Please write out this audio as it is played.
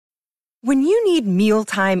When you need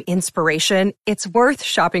mealtime inspiration, it's worth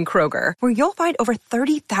shopping Kroger, where you'll find over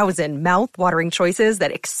 30,000 mouth-watering choices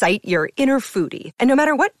that excite your inner foodie. And no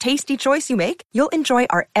matter what tasty choice you make, you'll enjoy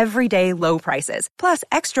our everyday low prices, plus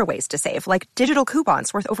extra ways to save, like digital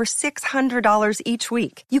coupons worth over $600 each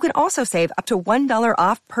week. You can also save up to $1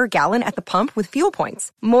 off per gallon at the pump with fuel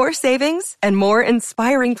points. More savings and more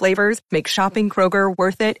inspiring flavors make shopping Kroger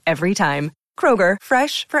worth it every time. Kroger,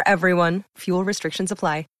 fresh for everyone. Fuel restrictions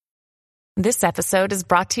apply. This episode is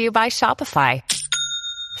brought to you by Shopify.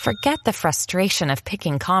 Forget the frustration of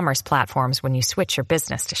picking commerce platforms when you switch your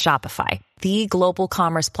business to Shopify, the global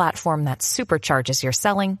commerce platform that supercharges your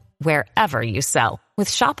selling wherever you sell. With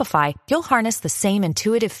Shopify, you'll harness the same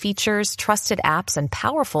intuitive features, trusted apps, and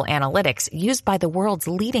powerful analytics used by the world's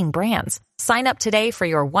leading brands. Sign up today for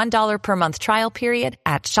your $1 per month trial period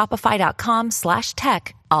at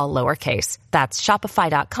shopify.com/tech, all lowercase. That's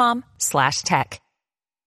shopify.com/tech.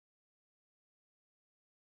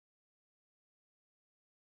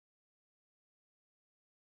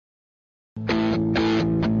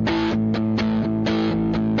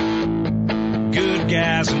 Good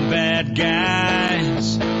guys and bad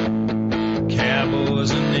guys,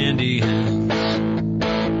 cowboys and Indians,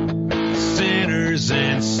 sinners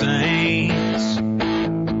and saints,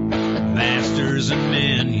 masters and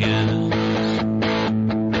minions.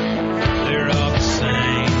 They're all the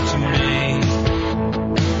same to me.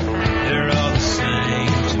 They're all the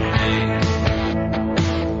same to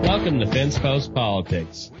me. Welcome to Fence Post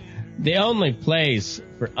Politics, the only place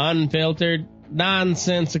for unfiltered,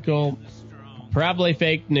 nonsensical, probably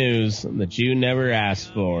fake news that you never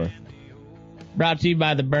asked for. Brought to you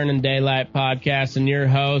by the Burning Daylight Podcast and your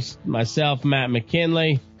host, myself, Matt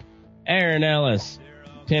McKinley, Aaron Ellis,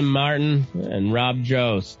 Tim Martin, and Rob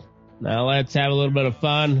Jost. Now let's have a little bit of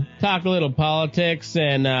fun, talk a little politics,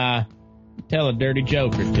 and tell a dirty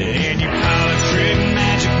joke or two. And your college trick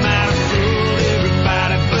magic might have fooled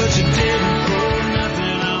everybody, but you didn't fool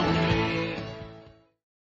nothing on me.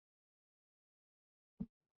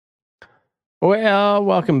 Well,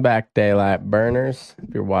 welcome back, Daylight Burners.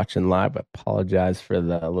 If you're watching live, I apologize for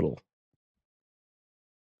the little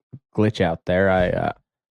glitch out there. I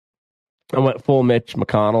went full Mitch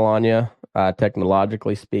McConnell on you,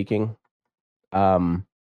 technologically speaking. Something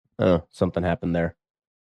happened there.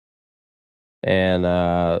 And,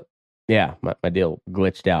 yeah, my deal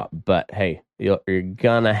glitched out. But, hey, you're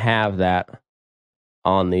going to have that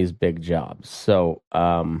on these big jobs. So,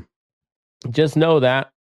 just know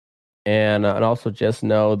that. And also just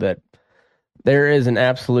know that there is an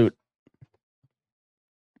absolute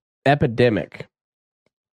epidemic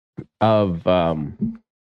of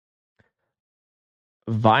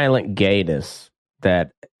violent gayness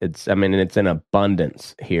that it's in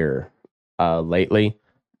abundance here lately.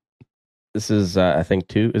 This is I think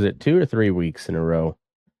 2 or 3 weeks in a row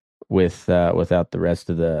without the rest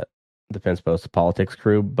of the Fence Post Politics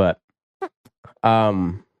crew, but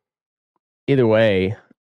either way,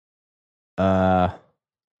 the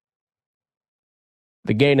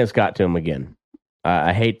gayness got to him again.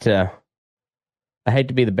 I hate to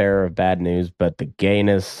be the bearer of bad news, but the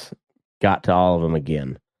gayness got to all of them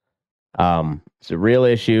again. It's a real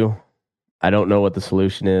issue. I don't know what the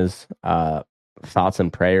solution is. Thoughts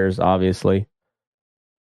and prayers, obviously.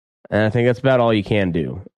 And I think that's about all you can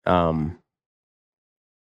do.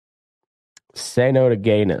 Say no to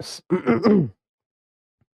gayness.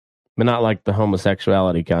 But not like the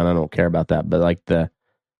homosexuality kind. I don't care about that. But like the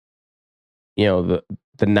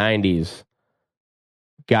 90s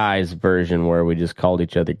guys version where we just called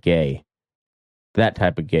each other gay. That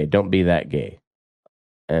type of gay. Don't be that gay.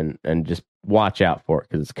 And just watch out for it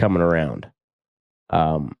because it's coming around.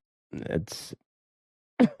 It's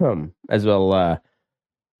as well.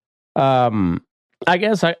 I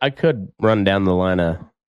guess I could run down the line of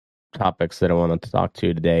topics that I wanted to talk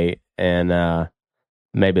to today, and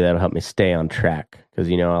maybe that'll help me stay on track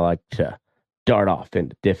because I like to dart off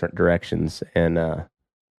into different directions and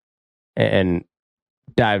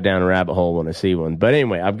dive down a rabbit hole when I see one. But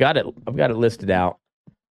anyway, I've got it listed out,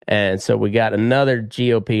 and so we got another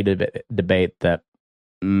GOP debate that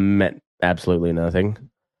meant absolutely nothing.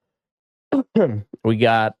 We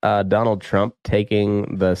got Donald Trump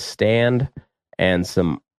taking the stand and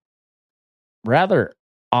some rather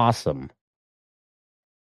awesome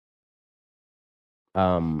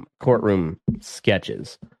courtroom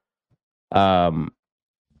sketches, and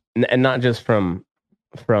not just from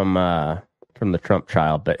the Trump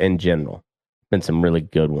trial, but in general, been some really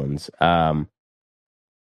good ones.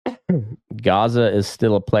 Gaza is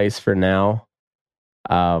still a place for now.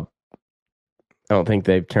 I don't think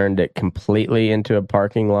they've turned it completely into a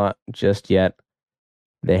parking lot just yet.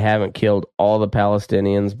 They haven't killed all the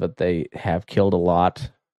Palestinians, but they have killed a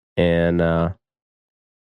lot. And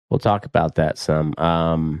we'll talk about that some.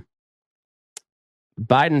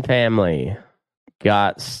 Biden family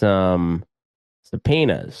got some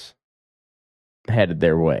subpoenas headed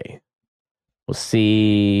their way. We'll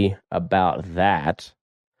see about that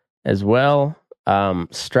as well.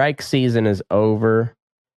 Strike season is over.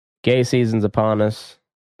 Gay season's upon us.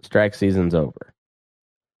 Strike season's over.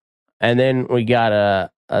 And then we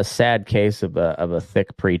got a sad case of a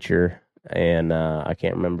thick preacher, and I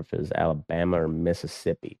can't remember if it was Alabama or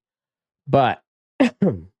Mississippi. But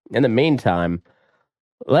in the meantime,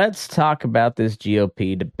 let's talk about this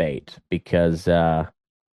GOP debate because, it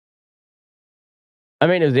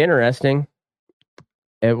was interesting.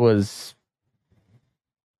 It was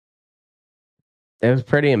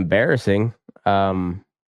pretty embarrassing.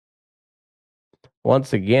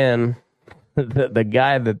 Once again, the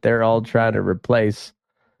guy that they're all trying to replace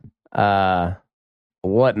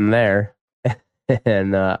wasn't there.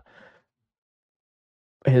 And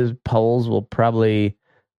his polls will probably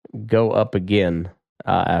go up again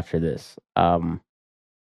after this. I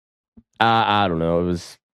don't know. It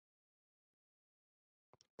was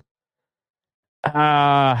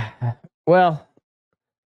well,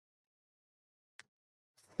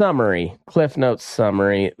 summary, Cliff Notes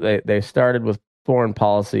summary. They started with foreign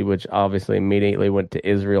policy, which obviously immediately went to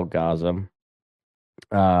Israel, Gaza,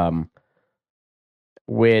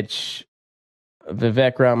 which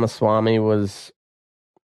Vivek Ramaswamy was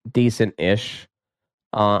decent-ish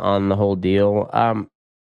on the whole deal.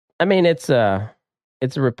 It's a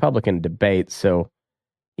Republican debate, so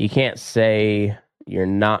you can't say you're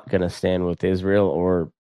not going to stand with Israel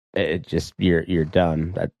or it just you're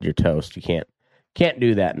done. You're toast. You can't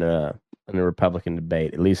do that in a Republican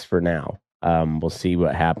debate, at least for now. We'll see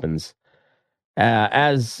what happens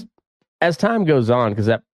as time goes on, because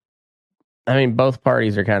both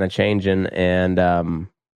parties are kind of changing, and I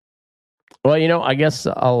guess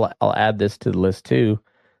I'll add this to the list too,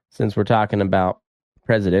 since we're talking about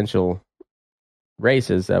presidential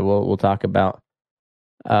races. We'll talk about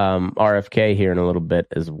RFK here in a little bit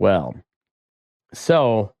as well.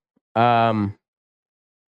 So, foreign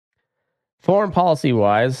policy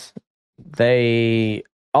wise,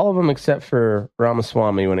 all of them except for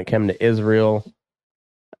Ramaswamy, when it came to Israel,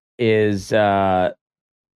 is full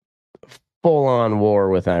on war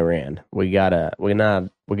with Iran. We gotta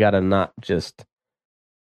not just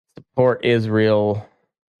support Israel.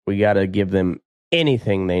 We gotta give them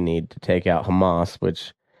anything they need to take out Hamas,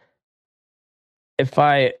 which, if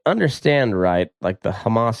I understand right, like the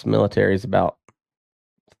Hamas military is about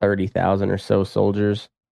 30,000 or so soldiers.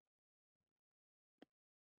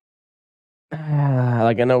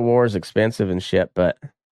 I know war is expensive and shit, but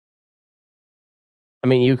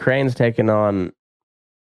Ukraine's taking on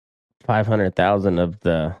 500,000 of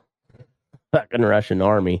the fucking Russian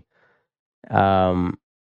army. You'd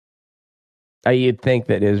think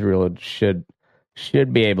that Israel should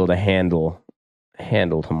be able to handle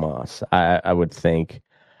Hamas. I would think.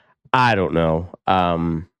 I don't know.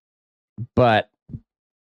 But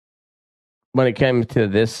when it came to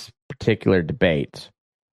this particular debate,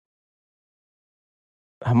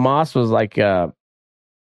 Hamas was like a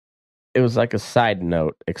side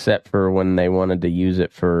note, except for when they wanted to use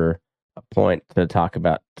it for a point to talk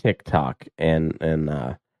about TikTok and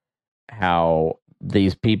how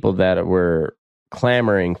these people that were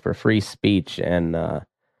clamoring for free speech and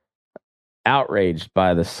outraged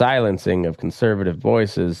by the silencing of conservative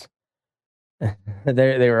voices,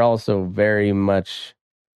 they were also very much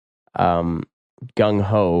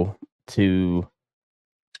gung-ho to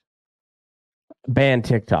ban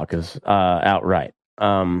TikTok outright.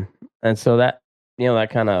 And so that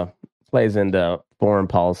kind of plays into foreign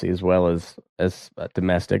policy as well as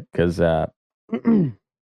domestic, because you're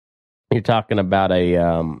talking about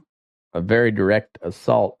a very direct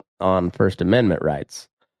assault on First Amendment rights,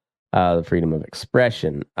 the freedom of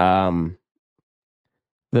expression.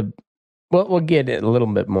 We'll get a little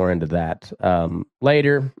bit more into that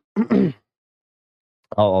later.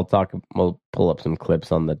 We'll pull up some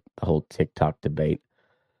clips on the whole TikTok debate.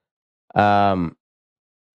 But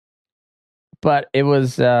it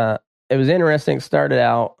was interesting. It started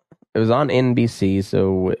out, it was on NBC,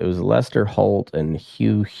 so it was Lester Holt and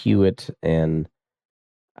Hugh Hewitt, and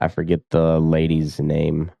I forget the lady's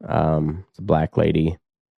name. It's a black lady.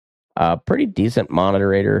 Pretty decent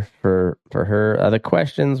moderator for her. The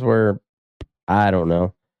questions were, I don't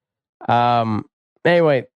know.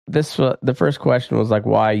 Anyway, the first question was like,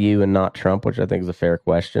 why you and not Trump, which I think is a fair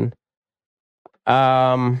question.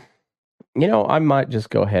 I might just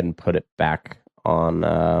go ahead and put it back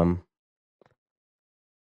on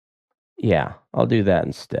Yeah, I'll do that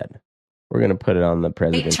instead. We're going to put it on the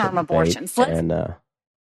presidential Term debate. abortions. And What's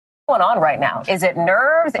going on right now? Is it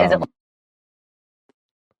nerves? Is it?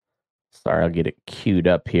 Sorry, I'll get it queued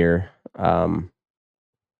up here. And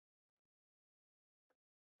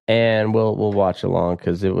we'll watch along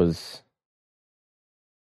because it was,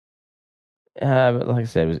 like I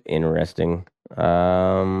said, it was interesting.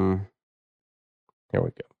 Here we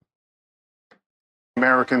go.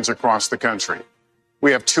 Americans across the country.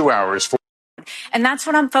 We have 2 hours for And that's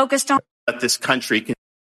what I'm focused on. that this country can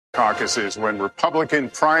caucuses when Republican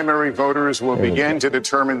primary voters will begin to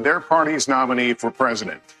determine their party's nominee for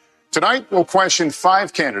president. Tonight, we'll question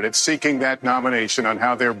 5 candidates seeking that nomination on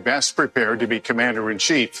how they're best prepared to be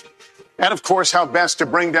commander-in-chief. And, of course, how best to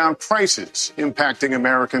bring down prices impacting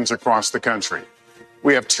Americans across the country.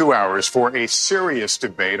 We have 2 hours for a serious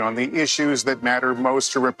debate on the issues that matter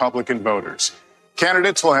most to Republican voters.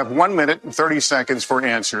 Candidates will have 1 minute and 30 seconds for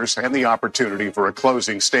answers and the opportunity for a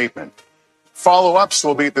closing statement. Follow-ups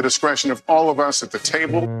will be at the discretion of all of us at the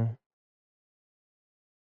table.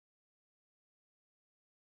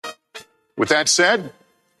 With that said,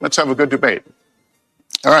 let's have a good debate.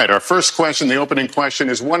 All right, our first question, the opening question,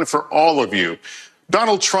 is one for all of you.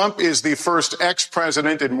 Donald Trump is the first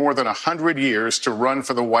ex-president in more than 100 years to run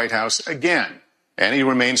for the White House again, and he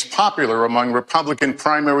remains popular among Republican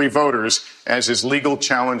primary voters as his legal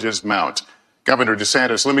challenges mount. Governor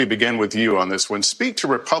DeSantis, let me begin with you on this one. Speak to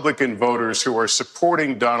Republican voters who are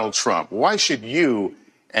supporting Donald Trump. Why should you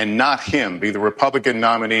and not him be the Republican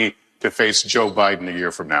nominee to face Joe Biden a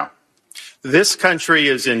year from now? This country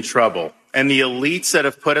is in trouble, and the elites that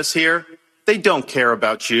have put us here, they don't care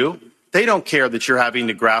about you. They don't care that you're having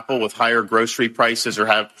to grapple with higher grocery prices or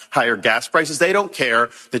have higher gas prices. They don't care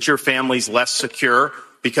that your family's less secure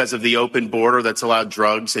because of the open border that's allowed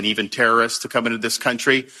drugs and even terrorists to come into this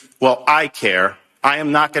country. Well, I care. I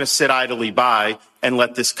am not going to sit idly by and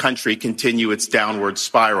let this country continue its downward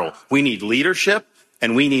spiral. We need leadership,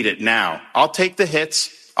 and we need it now. I'll take the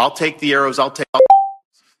hits. I'll take the arrows.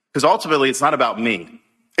 Because ultimately, it's not about me.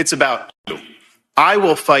 It's about you. I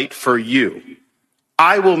will fight for you.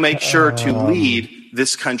 I will make sure to lead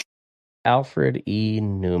this country. Alfred E.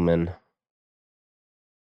 Newman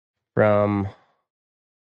from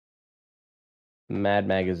Mad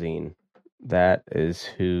Magazine. That is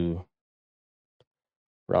who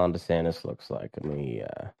Ron DeSantis looks like. Let me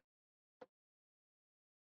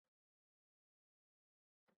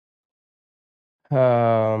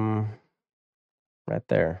right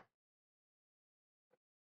there.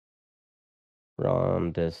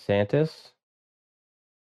 Ron DeSantis.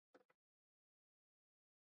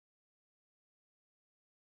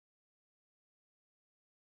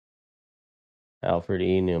 Alfred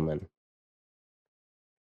E. Newman.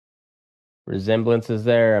 Resemblance is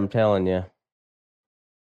there, I'm telling you.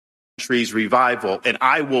 Country's revival, and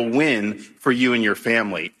I will win for you and your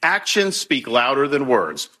family. Actions speak louder than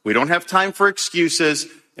words. We don't have time for excuses,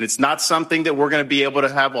 and it's not something that we're going to be able to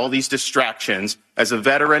have all these distractions. As a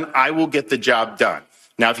veteran, I will get the job done.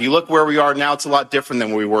 Now, if you look where we are now, it's a lot different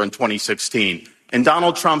than we were in 2016. And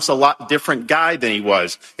Donald Trump's a lot different guy than he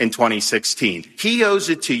was in 2016. He owes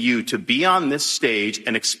it to you to be on this stage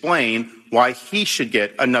and explain why he should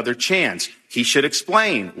get another chance. He should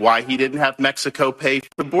explain why he didn't have Mexico pay for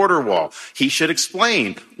the border wall. He should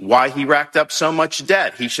explain why he racked up so much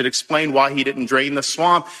debt. He should explain why he didn't drain the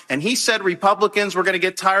swamp. And he said Republicans were going to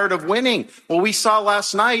get tired of winning. Well, we saw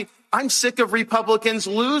last night, I'm sick of Republicans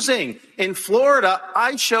losing. In Florida,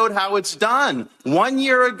 I showed how it's done. 1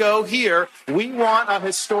 year ago here, we won a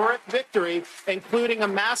historic victory, including a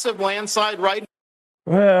massive landslide right.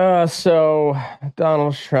 So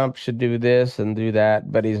Donald Trump should do this and do that,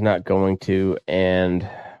 but he's not going to. And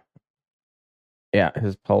yeah,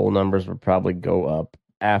 his poll numbers will probably go up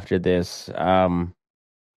after this. They're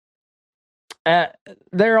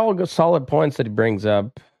all solid points that he brings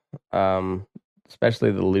up,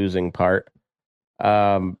 especially the losing part.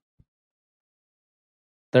 There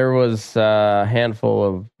was a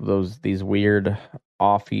handful of these weird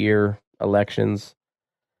off-year elections.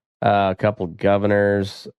 A couple of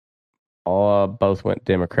governors, both went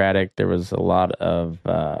Democratic. There was a lot of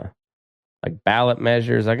like ballot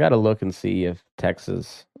measures. I got to look and see if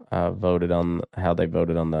Texas voted on how they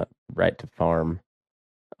voted on the right to farm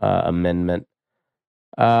amendment.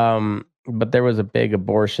 But there was a big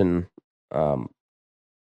abortion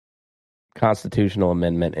constitutional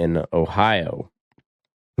amendment in Ohio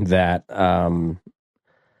that I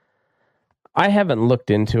haven't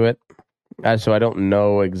looked into it. So I don't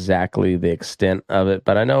know exactly the extent of it,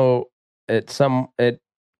 but I know it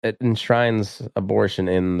enshrines abortion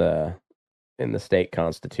in the in the state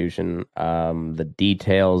constitution. The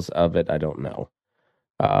details of it, I don't know.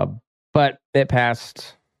 But it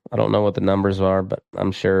passed. I don't know what the numbers are, but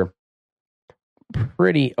I'm sure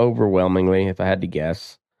pretty overwhelmingly, if I had to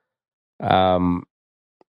guess.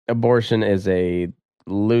 Abortion is a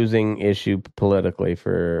losing issue politically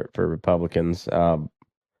for Republicans.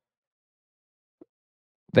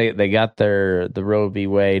 They got the Roe v.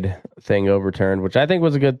 Wade thing overturned, which I think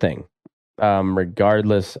was a good thing,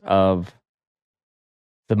 regardless of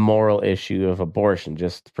the moral issue of abortion.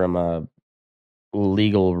 Just from a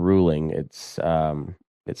legal ruling, it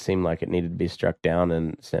seemed like it needed to be struck down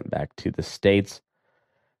and sent back to the states.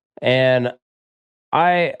 And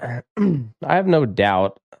I I have no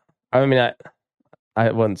doubt. I mean,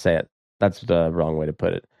 I wouldn't say it. That's the wrong way to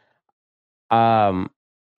put it. I'm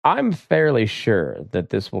fairly sure that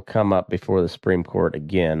this will come up before the Supreme Court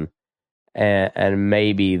again, and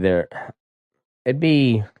maybe I'd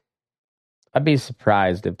be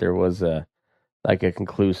surprised if there was a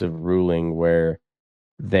conclusive ruling where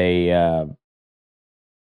they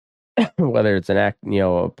whether it's an act,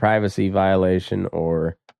 a privacy violation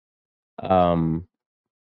or I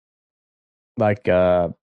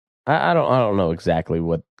don't know exactly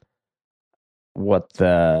what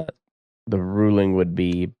the ruling would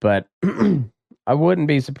be, but I wouldn't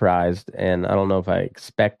be surprised, and I don't know if I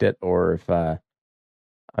expect it or if I'm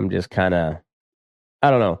just kind of, I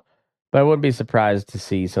don't know, but I wouldn't be surprised to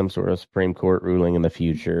see some sort of Supreme Court ruling in the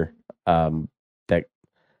future that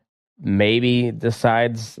maybe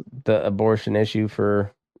decides the abortion issue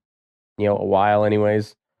for a while,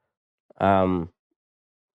 anyways. Who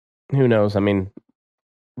knows? I mean,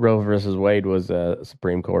 Roe versus Wade was a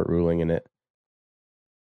Supreme Court ruling, and it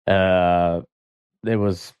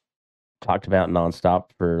was talked about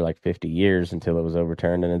nonstop for like 50 years until it was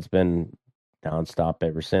overturned, and it's been nonstop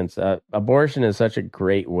ever since. Abortion is such a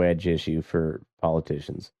great wedge issue for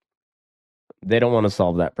politicians. They don't want to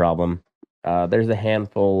solve that problem. There's a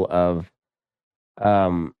handful of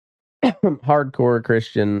hardcore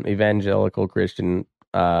Christian, evangelical Christian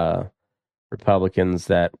Republicans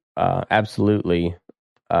that absolutely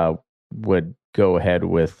would go ahead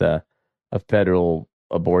with a federal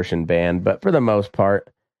abortion ban, but for the most part,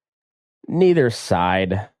 neither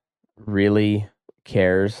side really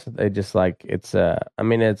cares. They just like it's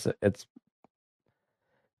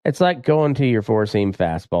like going to your four seam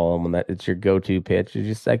fastball, and when it's your go to pitch, it's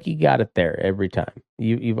just like you got it there every time.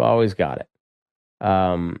 You've always got it.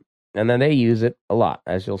 And then they use it a lot,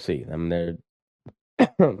 as you'll see. I mean,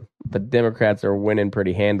 the Democrats are winning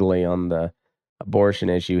pretty handily on the abortion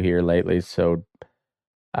issue here lately, so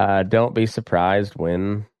don't be surprised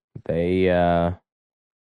when they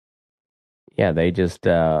they just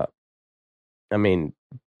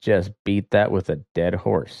just beat that with a dead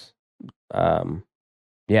horse. They're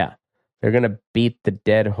gonna beat the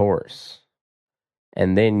dead horse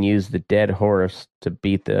and then use the dead horse to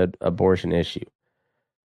beat the abortion issue,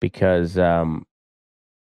 because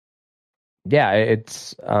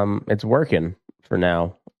it's working for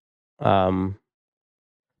now.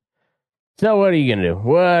 So what are you gonna do?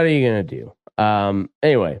 What are you gonna do?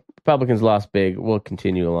 Anyway, Republicans lost big. We'll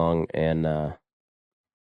continue along, and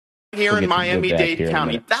here in Miami-Dade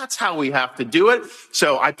County. That's how we have to do it.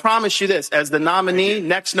 So I promise you this, as the nominee,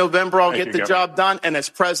 next November I'll get the job done, and as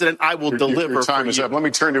president, I will deliver. Your time is up. Let me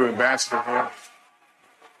turn to Ambassador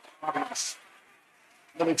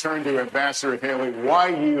Haley. Why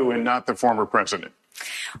you and not the former president?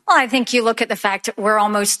 Well, I think you look at the fact that we're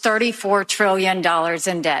almost $34 trillion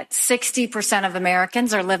in debt. 60% of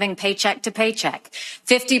Americans are living paycheck to paycheck.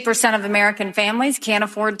 50% of American families can't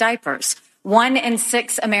afford diapers. 1 in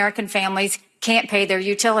 6 American families can't pay their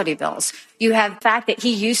utility bills. You have the fact that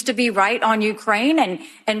he used to be right on Ukraine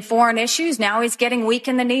and foreign issues. Now he's getting weak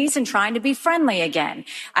in the knees and trying to be friendly again.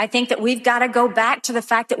 I think that we've got to go back to the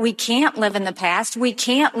fact that we can't live in the past. We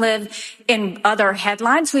can't live in other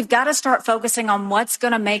headlines. We've got to start focusing on what's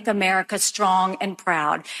going to make America strong and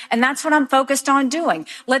proud. And that's what I'm focused on doing.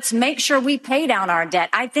 Let's make sure we pay down our debt.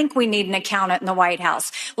 I think we need an accountant in the White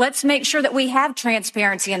House. Let's make sure that we have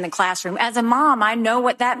transparency in the classroom. As a mom, I know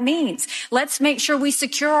what that means. Let's make sure we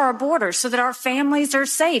secure our borders so that our families are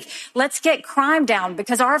safe. Let's get crime down,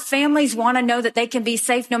 because our families want to know that they can be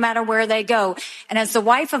safe no matter where they go. And as the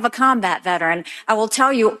wife of a combat veteran, I will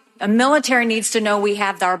tell you, a military needs to know we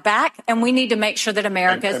have our back, and we need to make sure that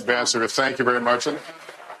America is. Ambassador, thank you very much.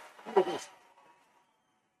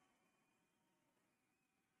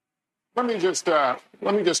 Let me just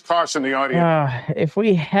caution the audience. If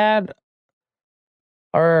we had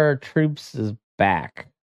our troops' back,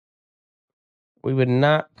 we would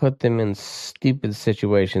not put them in stupid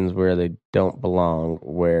situations where they don't belong,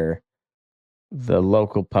 where the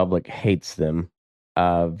local public hates them,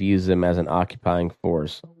 views them as an occupying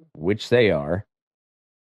force, which they are.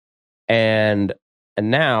 And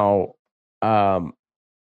now, well,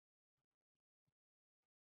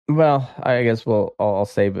 I guess I'll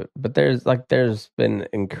save it. But there's been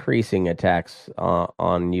increasing attacks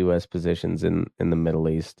on U.S. positions in the Middle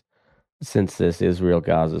East since this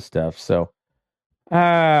Israel-Gaza stuff. So,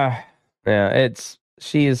 yeah,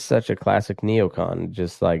 she is such a classic neocon.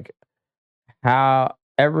 Just like how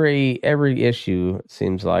every issue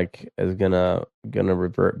seems like is gonna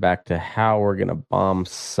revert back to how we're gonna bomb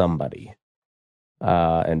somebody,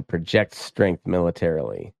 and project strength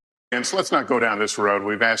militarily. And so let's not go down this road.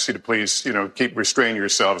 We've asked you to please, keep restraining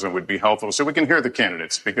yourselves and would be helpful so we can hear the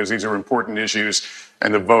candidates because these are important issues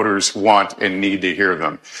and the voters want and need to hear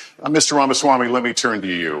them. Mr. Ramaswamy, let me turn to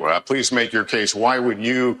you. Please make your case. Why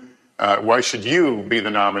should you be the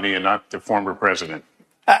nominee and not the former president?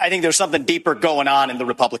 I think there's something deeper going on in the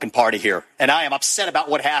Republican Party here, and I am upset about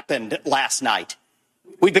what happened last night.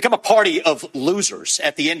 We've become a party of losers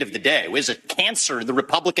at the end of the day. It was a cancer in the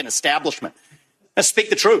Republican establishment. Let's speak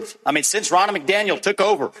the truth. I mean, since Ronna McDaniel took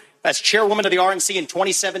over as chairwoman of the RNC in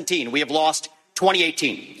 2017, we have lost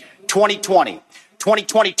 2018, 2020,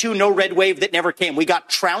 2022, no red wave that never came. We got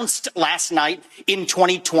trounced last night in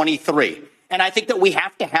 2023. And I think that we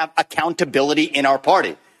have to have accountability in our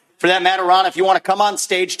party. For that matter, Ron, if you want to come on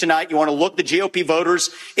stage tonight, you want to look the GOP voters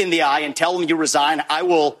in the eye and tell them you resign, I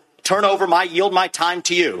will yield my time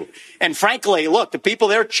to you. And frankly, look, the people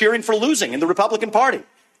there cheering for losing in the Republican Party.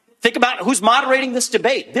 Think about who's moderating this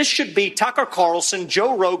debate. This should be Tucker Carlson,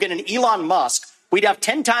 Joe Rogan, and Elon Musk. We'd have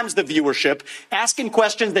 10 times the viewership, asking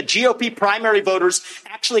questions that GOP primary voters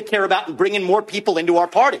actually care about and bringing more people into our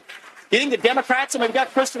party. You think the Democrats, and we've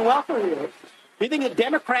got Kristen Welker here, you think the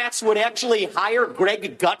Democrats would actually hire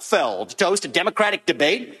Greg Gutfeld to host a Democratic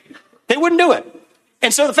debate? They wouldn't do it.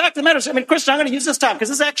 And so the fact of the matter is, Kristen, I'm going to use this time because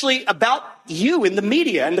this is actually about you in the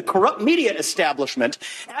media and the corrupt media establishment.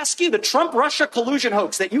 Ask you, the Trump-Russia collusion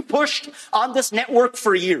hoax that you pushed on this network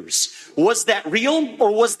for years, was that real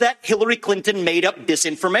or was that Hillary Clinton made up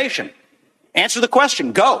disinformation? Answer the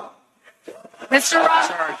question. Go. Mr.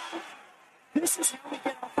 Ross. This is how we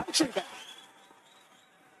get our country back.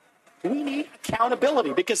 We need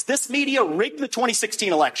accountability because this media rigged the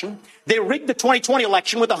 2016 election. They rigged the 2020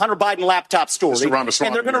 election with the Hunter Biden laptop story.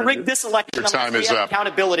 And they're going to rig this election. Your time is up.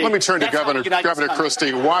 Accountability. Let me turn to Governor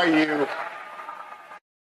Christie. Why you?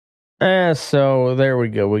 So there we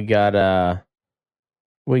go. We got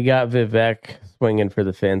Vivek swinging for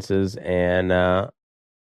the fences, and I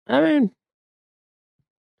mean,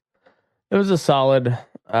 it was a solid.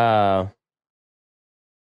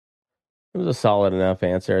 It was a solid enough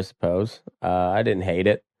answer, I suppose. I didn't hate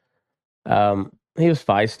it. He was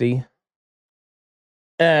feisty.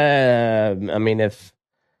 I mean, if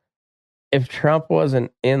Trump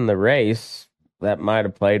wasn't in the race, that might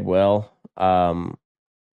have played well, down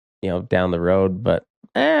the road. But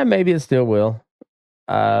maybe it still will.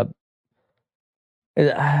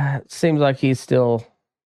 It seems like he's still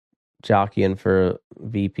jockeying for a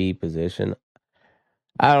VP position.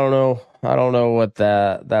 I don't know. I don't know what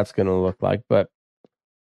that's going to look like, but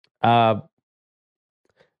the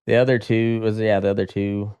other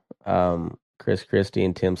two, Chris Christie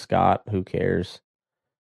and Tim Scott. Who cares?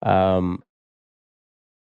 I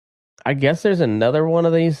guess there's another one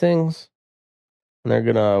of these things, and they're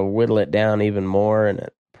gonna whittle it down even more, and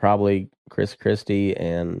probably Chris Christie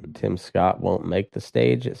and Tim Scott won't make the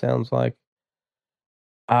stage. It sounds like.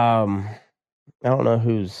 I don't know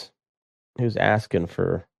who's asking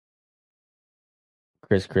for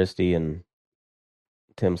Chris Christie and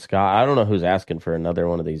Tim Scott. I don't know who's asking for another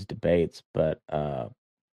one of these debates, but yeah,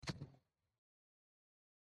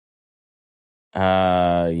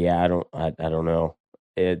 I don't know.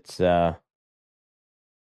 It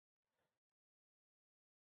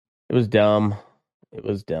was dumb. It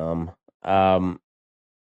was dumb.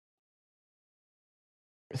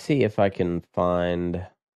 See if I can find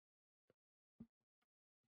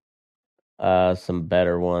some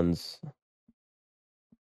better ones.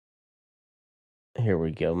 Here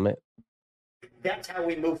we go. That's how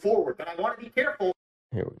we move forward, but I want to be careful.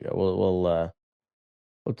 Here we go.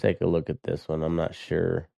 We'll take a look at this one. I'm not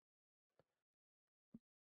sure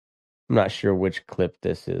which clip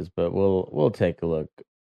this is, but we'll take a look.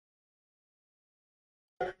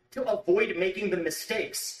 To avoid making the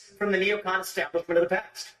mistakes from the neocon establishment of the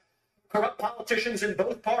past. Corrupt politicians in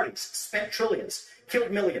both parties spent trillions,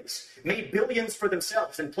 killed millions, made billions for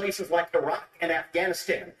themselves in places like Iraq and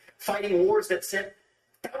Afghanistan, fighting wars that sent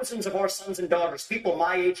thousands of our sons and daughters, people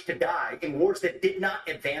my age, to die in wars that did not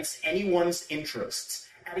advance anyone's interests.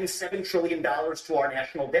 adding $7 trillion to our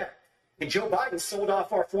national debt. And Joe Biden sold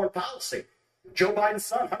off our foreign policy. Joe Biden's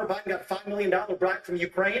son, Hunter Biden, got a $5 million bribe from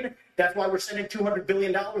Ukraine. That's why we're sending $200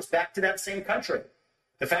 billion back to that same country.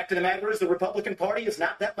 The fact of the matter is the Republican Party is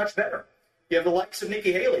not that much better. You have the likes of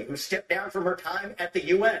Nikki Haley, who stepped down from her time at the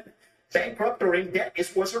UN. Bankrupt or in debt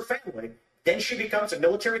was her family. Then she becomes a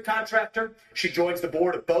military contractor. She joins the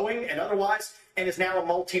board of Boeing and otherwise, and is now a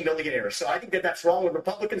multimillionaire. So I think that that's wrong when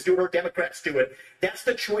Republicans do it or Democrats do it. That's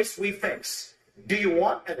the choice we face. Do you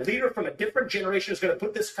want a leader from a different generation who's going to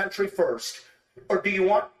put this country first? Or do you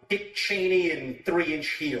want Dick Cheney in 3-inch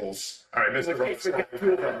heels? All right, Mr. We've got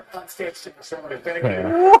two of them on stage.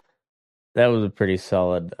 That was a pretty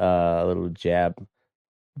solid little jab.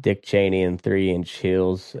 Dick Cheney in 3-inch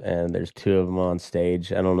heels, and there's two of them on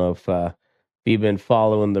stage. I don't know if you've been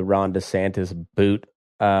following the Ron DeSantis boot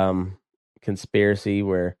conspiracy,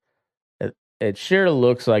 where it sure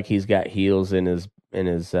looks like he's got heels in his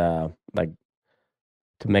like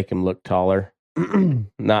to make him look taller.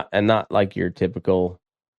 not like your typical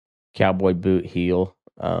cowboy boot heel.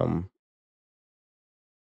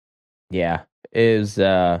 Yeah, is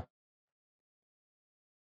it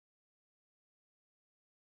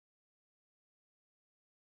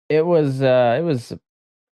was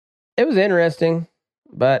interesting,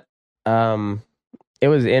 but it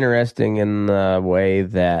was interesting in the way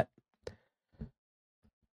that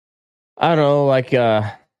I don't know, like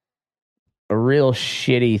a real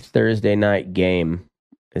shitty Thursday night game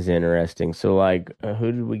is interesting. So, like,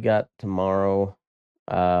 who did we got tomorrow?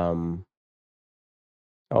 Oh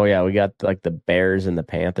yeah, we got like the Bears and the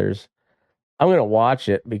Panthers. I'm gonna watch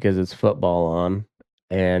it because it's football on,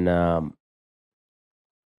 and I'm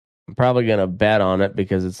probably gonna bet on it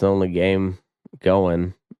because it's the only game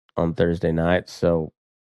going on Thursday night. So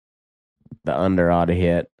the under ought to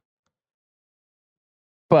hit.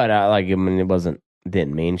 But it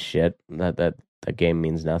didn't mean shit. That game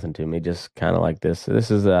means nothing to me. Just kind of like this. So this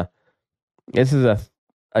is a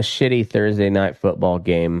shitty Thursday night football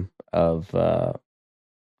game of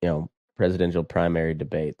presidential primary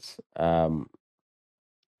debates.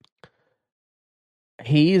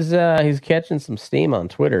 He's catching some steam on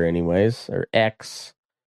Twitter, anyways, or X,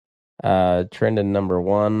 trending number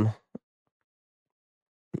one.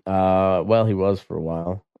 Well, he was for a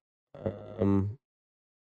while.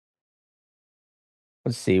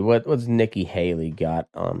 Let's see what's Nikki Haley got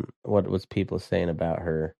on what's people saying about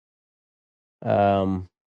her.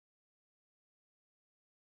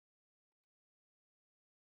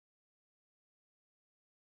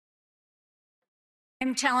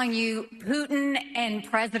 I'm telling you, Putin and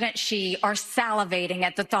President Xi are salivating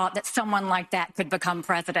at the thought that someone like that could become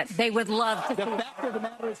president. They would love to. The fact of the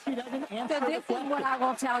matter is she doesn't answer So this is what I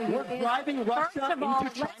will tell you. We're driving Russia into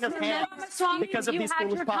China's hands because of these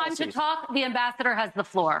foolish policies. Time to talk. The ambassador has the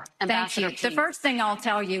floor. Thank you. The first thing I'll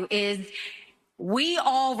tell you is we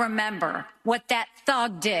all remember what that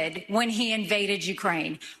thug did when he invaded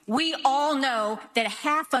Ukraine. We all know that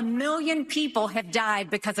 500,000 people have died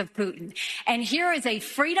because of Putin. And here is a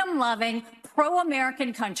freedom-loving,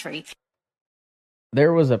 pro-American country.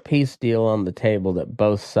 There was a peace deal on the table that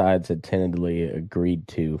both sides had tentatively agreed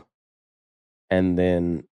to. And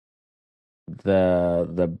then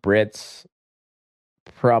the Brits,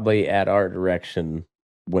 probably at our direction,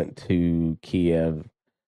 went to Kiev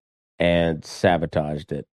and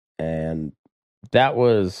sabotaged it. And that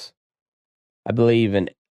was, I believe,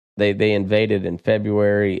 they invaded in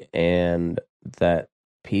February, and that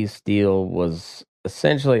peace deal was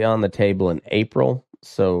essentially on the table in April.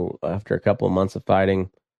 So after a couple of months of fighting,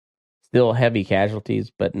 still heavy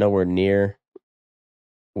casualties, but nowhere near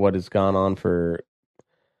what has gone on for,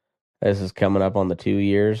 this is coming up on the 2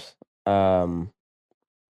 years, 2-year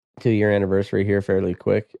anniversary here fairly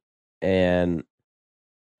quick. And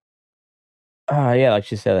yeah, like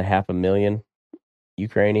she said, 500,000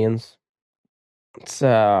 Ukrainians. It's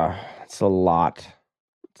a lot.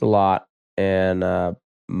 It's a lot. And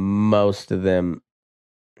most of them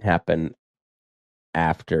happen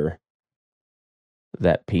after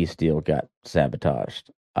that peace deal got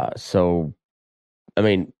sabotaged. So, I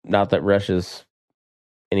mean, not that Russia's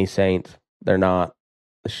any saint. They're not.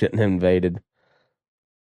 They shouldn't have invaded.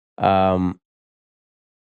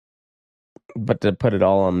 But to put it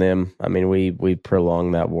all on them, I mean, we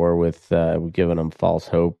prolonged that war with we've given them false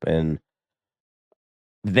hope, and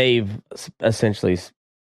they've essentially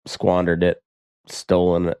squandered it,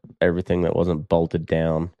 stolen everything that wasn't bolted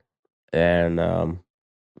down, and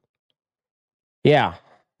yeah,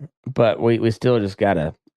 but we still just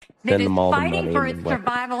gotta that Send is them all the fighting money for and its the weapons.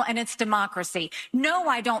 survival and its democracy. No,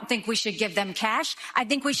 I don't think we should give them cash. I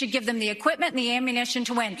think we should give them the equipment and the ammunition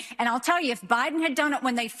to win. And I'll tell you, if Biden had done it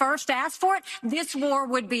when they first asked for it, this war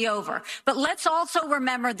would be over. But let's also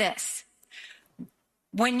remember this.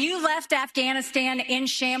 When you left Afghanistan in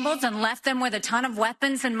shambles and left them with a ton of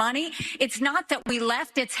weapons and money, it's not that we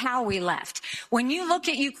left, it's how we left. When you look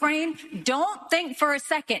at Ukraine, don't think for a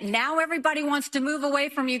second, now everybody wants to move away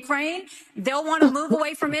from Ukraine. They'll want to move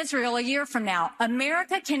away from Israel a year from now.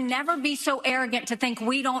 America can never be so arrogant to think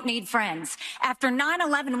we don't need friends. After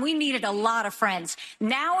 9/11, we needed a lot of friends.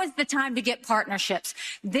 Now is the time to get partnerships.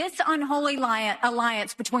 This unholy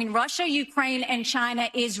alliance between Russia, Ukraine, and China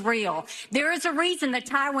is real. There is a reason that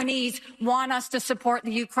Taiwanese want us to support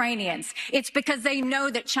the Ukrainians. It's because they know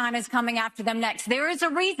that China's coming after them next. There is a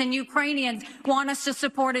reason Ukrainians want us to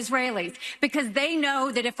support Israelis, because they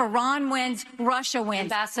know that if Iran wins, Russia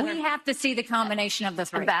wins. Ambassador. We have to see the combination of the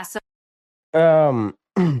three. Ambassador.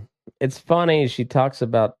 It's funny, she talks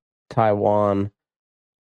about Taiwan,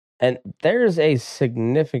 and there's a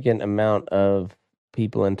significant amount of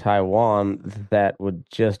people in Taiwan that would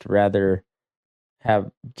just rather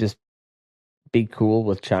just be cool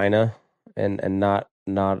with China and not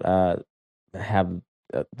have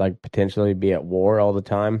like potentially be at war all the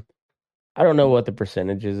time. I don't know what the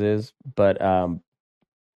percentages is, but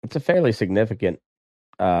it's a fairly significant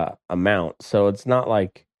amount. So it's not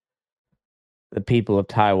like the people of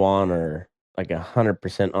Taiwan are like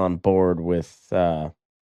 100% on board with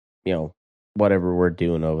whatever we're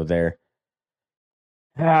doing over there.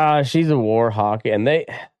 She's a war hawk, and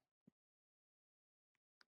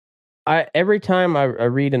every time I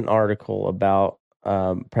read an article about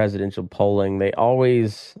presidential polling, they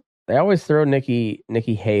always throw Nikki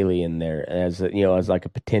Haley in there as as like a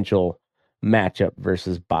potential matchup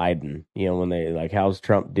versus Biden. When they like, how's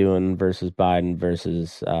Trump doing versus Biden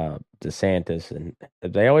versus DeSantis, and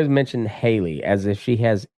they always mention Haley as if she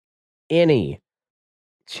has any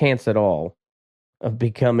chance at all of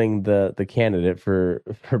becoming the candidate for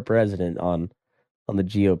president on the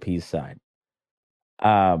GOP side.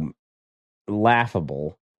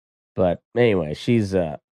 Laughable, but anyway, she's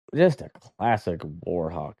just a classic war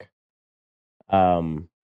hawk.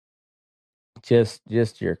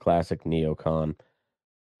 Just your classic neocon.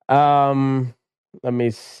 Let me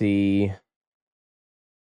see.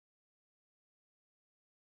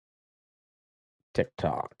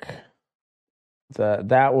 TikTok.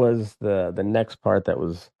 That was the next part that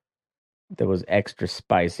was extra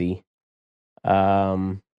spicy.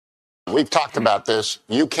 We've talked about this.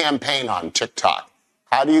 You campaign on TikTok.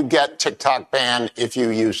 How do you get TikTok banned if you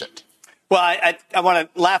use it? Well, I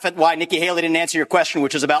want to laugh at why Nikki Haley didn't answer your question,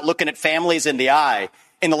 which is about looking at families in the eye.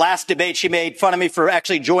 In the last debate, she made fun of me for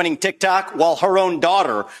actually joining TikTok while her own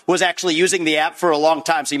daughter was actually using the app for a long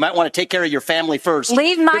time. So you might want to take care of your family first.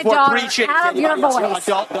 Leave my before daughter preaching out of your voice.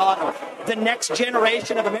 Adult daughter. The next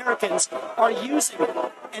generation of Americans are using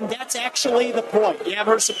it. And that's actually the point. You have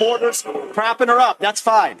her supporters propping her up. That's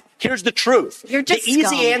fine. Here's the truth. You're just the easy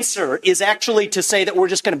scum. answer is actually to say that we're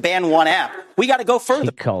just going to ban one app. We got to go further.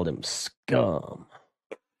 He called him scum.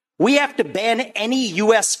 We have to ban any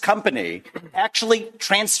U.S. company actually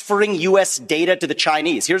transferring U.S. data to the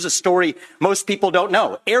Chinese. Here's a story most people don't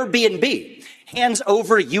know. Airbnb hands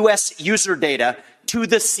over U.S. user data to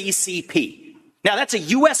the CCP. Now, that's a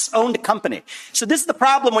U.S.-owned company. So this is the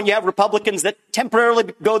problem when you have Republicans that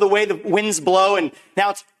temporarily go the way the winds blow, and now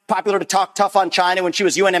it's popular to talk tough on China when she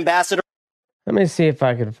was UN ambassador. Let me see if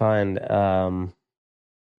I can find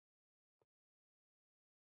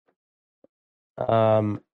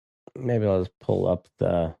maybe I'll just pull up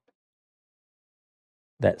that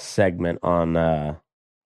segment on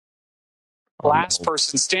last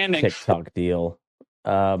person standing TikTok deal.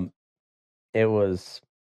 It was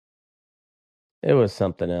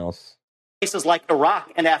something else. Places like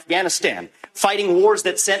Iraq and Afghanistan, fighting wars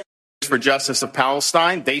that sent For justice of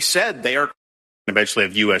Palestine, they said they are eventually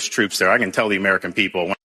have U.S. troops there. I can tell the American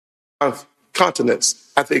people. Of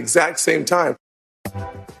continents at the exact same time.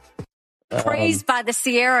 Praised by the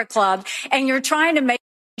Sierra Club, and you're trying to make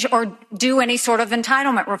or do any sort of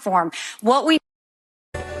entitlement reform. What we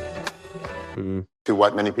To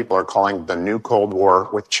what many people are calling the new Cold War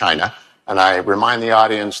with China. And I remind the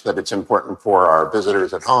audience that it's important for our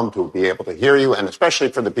visitors at home to be able to hear you, and especially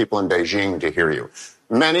for the people in Beijing to hear you.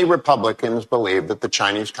 Many Republicans believe that the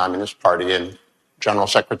Chinese Communist Party and General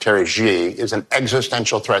Secretary Xi is an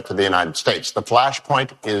existential threat to the United States. The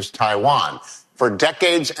flashpoint is Taiwan. For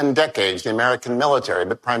decades and decades, the American military,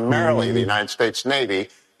 but primarily the United States Navy,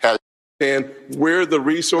 has... And where the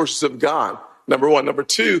resources have gone, number one. Number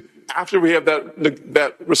two, after we have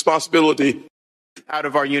that responsibility, out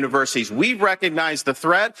of our universities. We've recognized the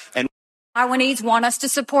threat, and Taiwanese want us to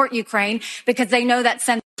support Ukraine because they know that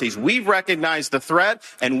we've recognized the threat,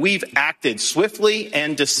 and we've acted swiftly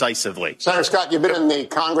and decisively. Senator Scott, you've been in the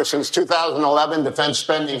Congress since 2011. Defense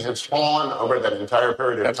spending has fallen over that entire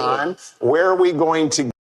period of time. Where are we going to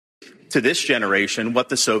this generation what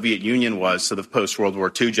the Soviet Union was to the post-World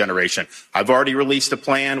War II generation? I've already released a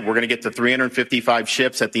plan. We're going to get to 355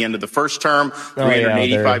 ships at the end of the first term,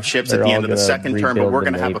 385 ships at the end of the second term, but we're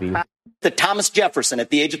going to have the Thomas Jefferson at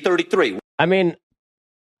the age of 33. I mean,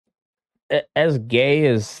 as gay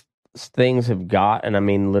as things have got, and I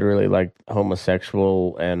mean literally like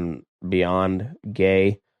homosexual and beyond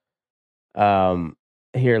gay,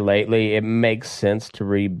 here lately, it makes sense to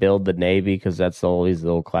rebuild the Navy because that's always the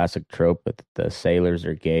old classic trope that the sailors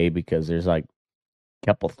are gay because there's like a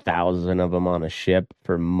couple thousand of them on a ship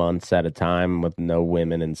for months at a time with no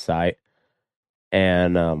women in sight.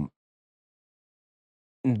 And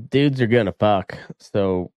dudes are gonna fuck,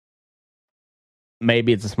 so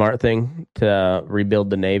maybe it's a smart thing to rebuild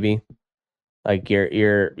the Navy. Like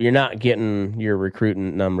you're not getting your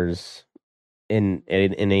recruiting numbers in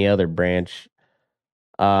any other branch.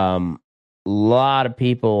 Lot of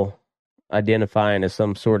people identifying as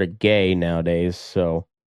some sort of gay nowadays, so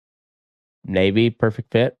Navy,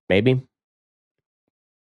 perfect fit, maybe.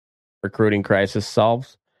 Recruiting crisis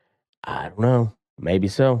solves? I don't know. Maybe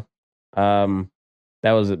so. That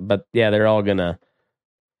was it. But yeah, they're all gonna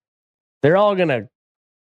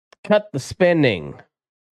cut the spending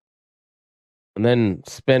and then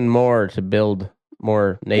spend more to build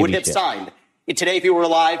more Navy would have ships. Signed. Today, if you were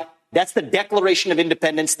alive, that's the Declaration of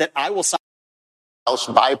Independence that I will sign. House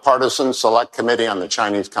Bipartisan Select Committee on the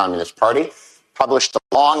Chinese Communist Party published a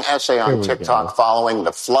long essay on TikTok following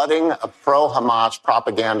the flooding of pro-Hamas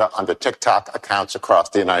propaganda onto TikTok accounts across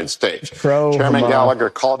the United States. Chairman Gallagher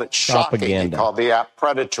called it shocking. Propaganda. He called the app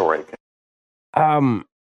predatory.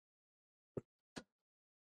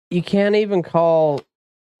 You can't even call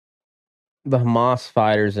the Hamas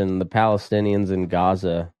fighters and the Palestinians in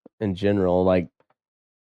Gaza in general like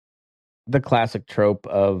the classic trope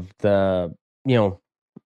of the, your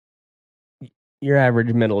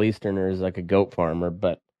average Middle Easterner is like a goat farmer,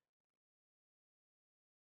 but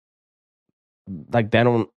like they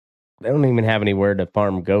don't even have anywhere to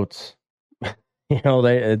farm goats.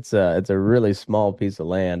 It's a really small piece of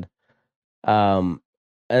land. And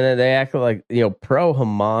then they act like, pro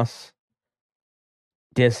Hamas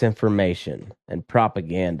disinformation and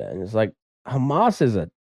propaganda. And it's like Hamas is a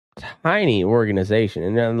tiny organization,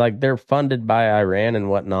 and then, like, they're funded by Iran and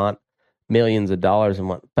whatnot, millions of dollars and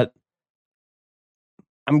what. But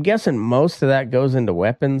I'm guessing most of that goes into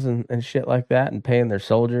weapons and shit like that, and paying their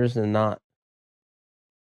soldiers, and not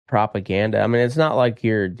propaganda. I mean, it's not like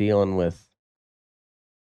you're dealing with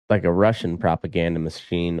like a Russian propaganda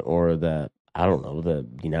machine or the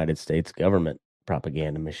United States government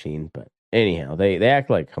propaganda machine. But anyhow, they act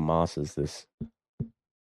like Hamas is this.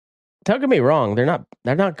 Don't get me wrong, they're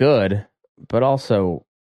not good, but also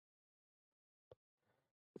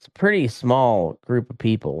it's a pretty small group of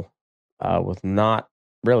people with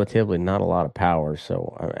relatively not a lot of power.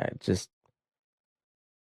 So I just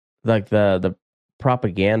like the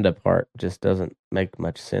propaganda part just doesn't make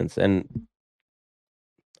much sense. And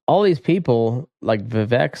all these people, like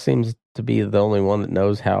Vivek seems to be the only one that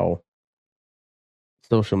knows how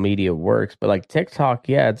social media works. But like TikTok,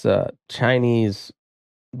 yeah, it's a Chinese,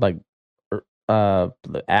 like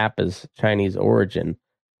the app is Chinese origin,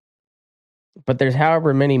 but there's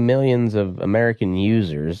however many millions of American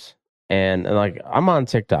users, and like I'm on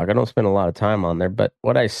TikTok. I don't spend a lot of time on there, but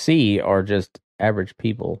what I see are just average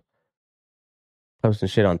people posting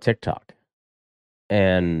shit on TikTok.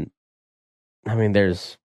 And I mean,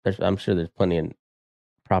 there's I'm sure there's plenty of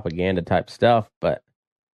propaganda type stuff, but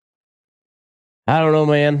I don't know,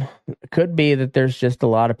 man. It could be that there's just a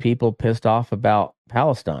lot of people pissed off about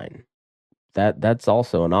Palestine. That's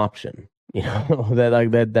also an option,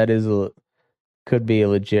 that could be a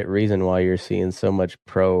legit reason why you're seeing so much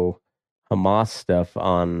pro Hamas stuff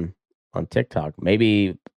on TikTok.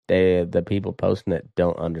 Maybe the people posting it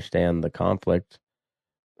don't understand the conflict.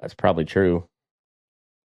 That's probably true.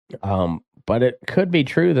 But it could be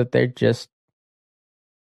true that they're just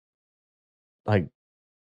like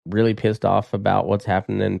really pissed off about what's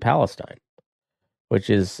happening in Palestine, which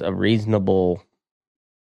is a reasonable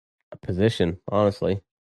position, honestly.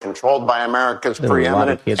 Controlled by America's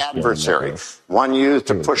preeminent adversary. One used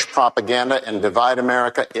to push propaganda and divide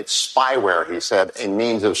America. It's spyware, he said, a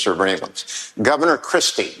means of surveillance. Governor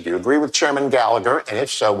Christie, do you agree with Chairman Gallagher? And if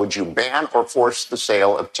so, would you ban or force the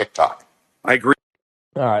sale of TikTok? I agree.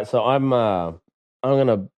 All right, so I'm I'm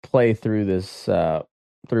gonna play through this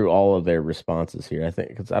through all of their responses here. I think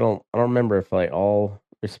because I don't remember if they all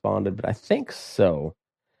responded, but I think so.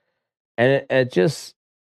 And it just,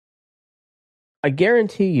 I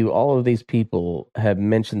guarantee you, all of these people have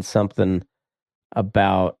mentioned something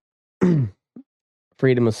about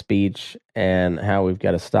freedom of speech and how we've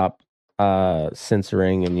got to stop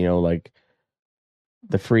censoring and like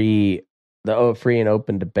the free and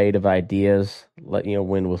open debate of ideas, let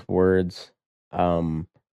win with words.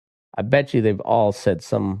 I bet you they've all said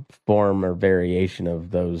some form or variation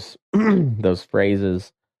of those those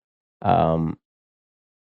phrases,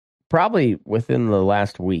 probably within the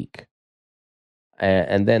last week,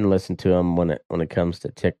 and then listen to them when it comes to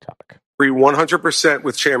TikTok. Agree 100%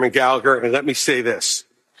 with Chairman Gallagher, and let me say this: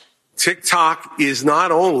 TikTok is not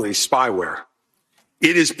only spyware;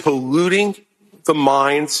 it is polluting the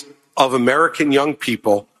minds of American young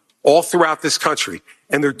people all throughout this country,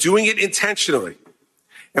 and they're doing it intentionally.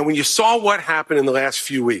 And when you saw what happened in the last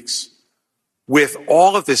few weeks with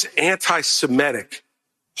all of this anti-Semitic,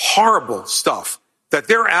 horrible stuff that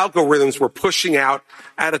their algorithms were pushing out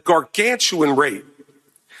at a gargantuan rate,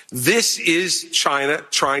 this is China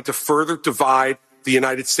trying to further divide the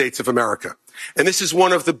United States of America. And this is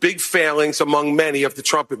one of the big failings among many of the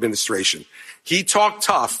Trump administration. He talked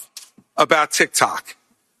tough about TikTok.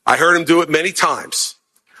 I heard him do it many times.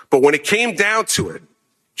 But when it came down to it,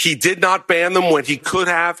 he did not ban them when he could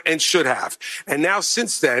have and should have. And now,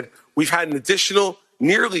 since then, we've had an additional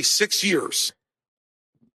nearly 6 years.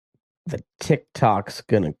 The TikTok's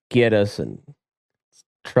going to get us, and it's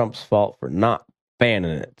Trump's fault for not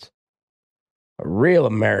banning it. A real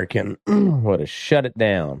American would have shut it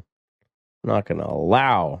down. I'm not going to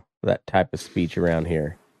allow that type of speech around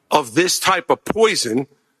here. Of this type of poison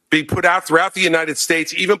being put out throughout the United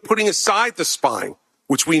States, even putting aside the spying,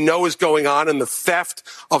 which we know is going on, and the theft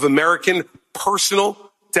of American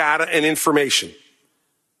personal data and information.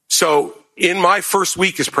 So in my first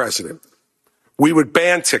week as president, we would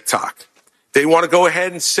ban TikTok. They want to go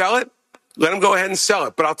ahead and sell it? Let them go ahead and sell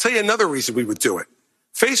it. But I'll tell you another reason we would do it.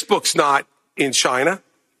 Facebook's not in China.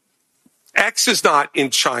 X is not in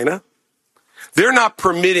China. They're not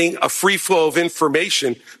permitting a free flow of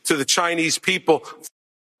information to the Chinese people.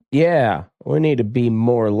 Yeah, we need to be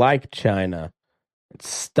more like China.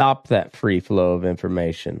 Stop that free flow of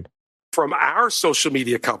information From our social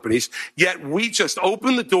media companies, yet we just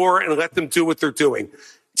open the door and let them do what they're doing.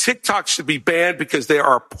 TikTok should be banned because they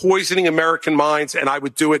are poisoning American minds, and I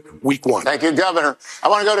would do it week one. Thank you, Governor. I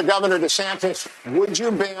want to go to Governor DeSantis. Would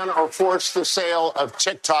you ban or force the sale of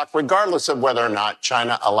TikTok, regardless of whether or not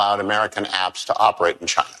China allowed American apps to operate in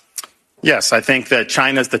China? Yes, I think that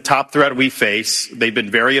China's the top threat we face. They've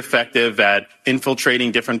been very effective at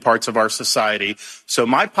infiltrating different parts of our society. So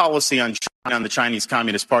my policy on China and the Chinese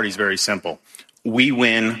Communist Party is very simple. We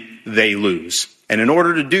win, they lose. And in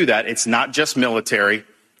order to do that, it's not just military,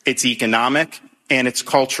 it's economic, and it's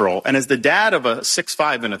cultural. And as the dad of a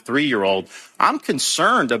 6'5" and a 3-year-old, I'm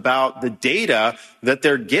concerned about the data that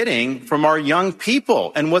they're getting from our young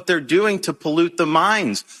people and what they're doing to pollute the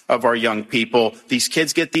minds of our young people. These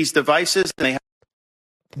kids get these devices and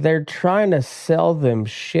they're trying to sell them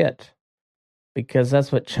shit, because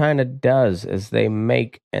that's what China does, is they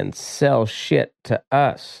make and sell shit to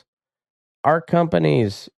us. Our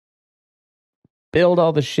companies build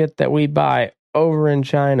all the shit that we buy over in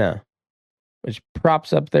China, which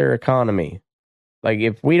props up their economy. Like,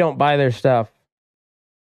 if we don't buy their stuff,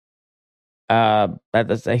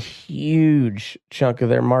 that's a huge chunk of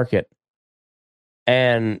their market.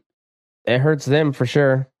 And it hurts them for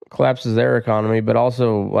sure, collapses their economy, but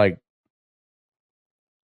also, like,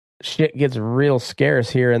 shit gets real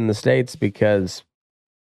scarce here in the States because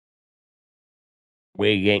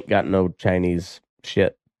we ain't got no Chinese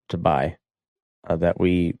shit to buy that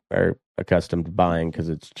we are accustomed to buying because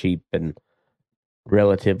it's cheap and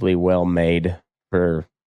relatively well made for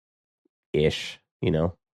ish,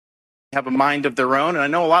 have a mind of their own. And I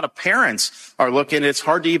know a lot of parents are looking, it's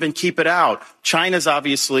hard to even keep it out. China's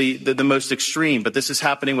obviously the most extreme, but this is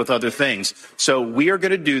happening with other things. So we are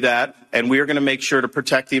going to do that, and we are going to make sure to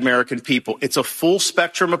protect the American people. It's a full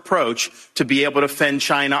spectrum approach to be able to fend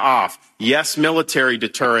China off. Yes, military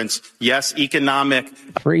deterrence. Yes, economic.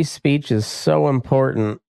 Free speech is so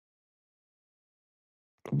important,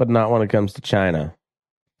 but not when it comes to China.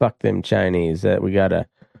 Fuck them Chinese. We gotta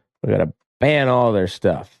ban all their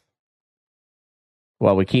stuff.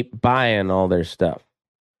 Well, we keep buying all their stuff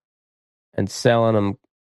and selling them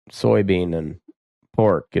soybean and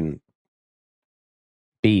pork and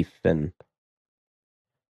beef, and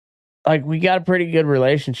we got a pretty good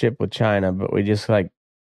relationship with China, but we just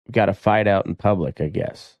got to fight out in public, I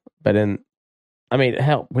guess. But in I mean,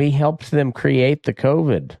 hell, we helped them create the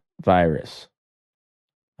COVID virus.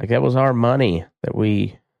 Like, that was our money that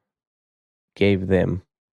we gave them,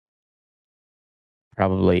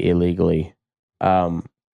 probably illegally. Anyways,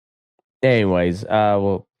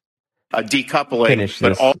 we'll decoupling, finish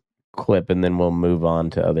this clip and then we'll move on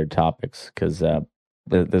to other topics because it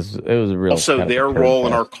was a real also kind of their a role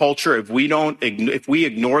in fest. our culture. If we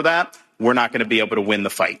ignore that, we're not going to be able to win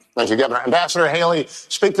the fight. Thank you, Governor. Ambassador Haley,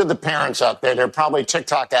 speak to the parents out there. There are probably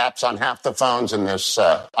TikTok apps on half the phones in this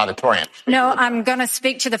auditorium. No, I'm going to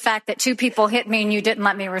speak to the fact that two people hit me and you didn't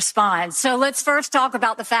let me respond. So let's first talk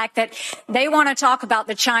about the fact that they want to talk about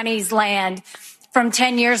the Chinese land from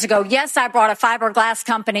 10 years ago. Yes, I brought a fiberglass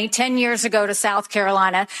company 10 years ago to South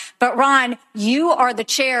Carolina. But Ron, you are the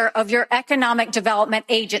chair of your economic development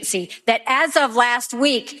agency that as of last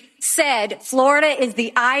week said Florida is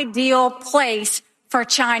the ideal place for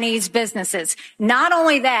Chinese businesses. Not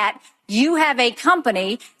only that, you have a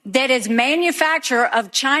company that is manufacturer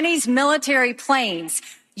of Chinese military planes.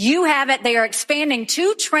 You have it. They are expanding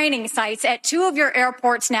 2 training sites at 2 of your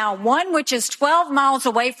airports now, one which is 12 miles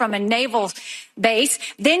away from a naval base.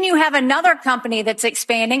 Then you have another company that's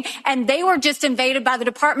expanding, and they were just invaded by the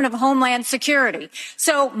Department of Homeland Security.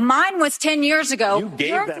 So mine was 10 years ago. You gave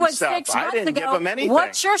Yours them was stuff. 6 I months didn't ago. give them anything.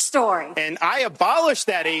 What's your story? And I abolished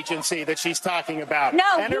that agency that she's talking about.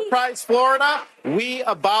 No, Enterprise Florida, we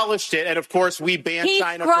abolished it. And, of course, we banned He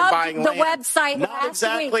China from scrubbed buying the land. website Not last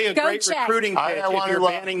exactly week. a Go great check. recruiting pitch if you're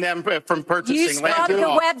banning them from purchasing You land. scrubbed the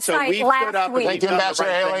website So we last stood up week. and Thank you, done the Ambassador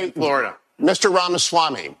right thing Haley. in Florida. Mr.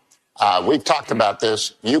 Ramaswamy, we've talked about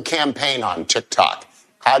this. You campaign on TikTok.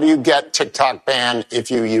 How do you get TikTok banned if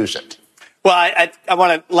you use it? Well, I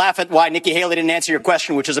want to laugh at why Nikki Haley didn't answer your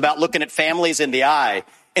question, which is about looking at families in the eye.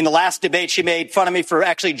 In the last debate, she made fun of me for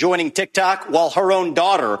actually joining TikTok while her own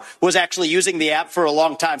daughter was actually using the app for a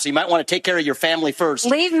long time. So you might want to take care of your family first.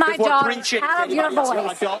 Leave my before daughter preaching out of your to anybody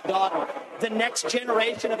voice. adult daughter. The next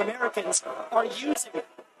generation of Americans are using it.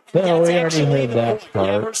 No, That's we already actually heard the that point.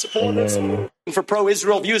 Yeah, her part. supporters And then for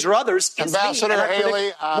pro-Israel views or others. Is Ambassador me, and I predict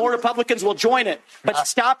Haley, more Republicans will join it. But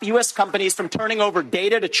stop U.S. companies from turning over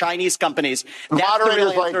data to Chinese companies. That's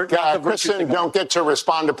Moderators the real answer, not the virtue Kristen signal. don't get to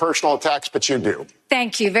respond to personal attacks, but you do.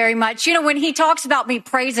 Thank you very much. You know, when he talks about me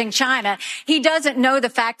praising China, he doesn't know the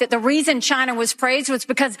fact that the reason China was praised was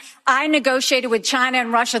because I negotiated with China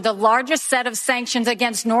and Russia the largest set of sanctions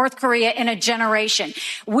against North Korea in a generation.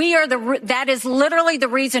 That is literally the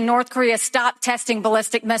reason North Korea stopped testing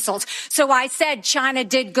ballistic missiles. So I said China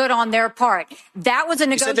did good on their part. That was a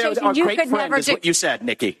You said negotiation they are you great could friend never is do. what you said,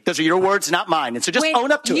 Nikki. Those are your words, not mine. And so just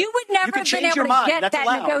own up to it. You would never you can have change been able your to mind. get That's that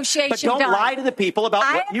allowed. negotiation But don't done. lie to the people about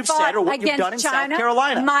I what have you've fought said or what you've done in against South China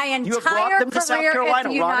Carolina. my You have brought entire them to South career Carolina.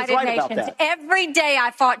 at the Ron is United right about Nations. that. Every day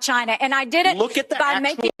I fought China, and I did it Look at the by actual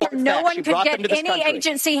making sure facts. no You one could brought them to get this any country.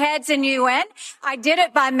 agency heads in UN. I did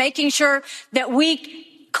it by making sure that we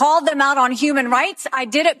called them out on human rights. I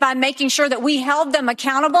did it by making sure that we held them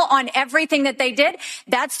accountable on everything that they did.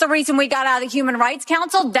 That's the reason we got out of the Human Rights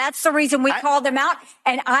Council. That's the reason we called them out.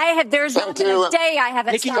 And there's not been a day I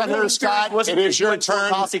haven't Nikki, stopped. Senator Scott, it is your turn.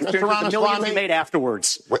 Policy Mr. experience with the millions Ramaswamy. you made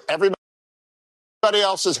afterwards. Everybody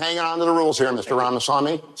else is hanging on to the rules here, Mr.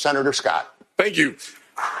 Ramaswamy. Senator Scott. Thank you.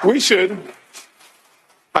 We should.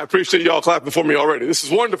 I appreciate y'all clapping for me already. This is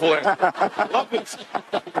wonderful. Love this.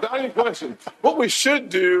 Without any question. What we should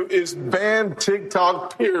do is ban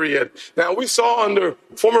TikTok, period. Now, we saw under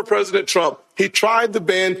former President Trump, he tried to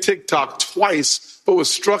ban TikTok twice, but was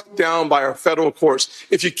struck down by our federal courts.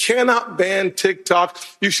 If you cannot ban TikTok,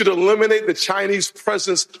 you should eliminate the Chinese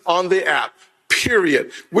presence on the app.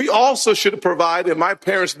 Period. We also should provide, in my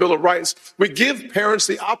parents' Bill of Rights, we give parents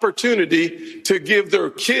the opportunity to give their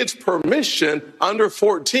kids permission under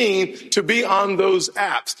 14 to be on those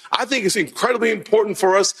apps. I think it's incredibly important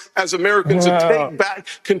for us as Americans to take back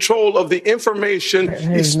control of the information,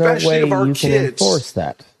 there's no especially way of our you can kids. enforce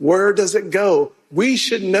that. Where does it go? We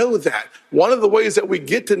should know that. One of the ways that we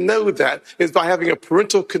get to know that is by having a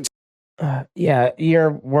parental consent. Yeah,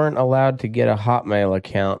 you weren't allowed to get a Hotmail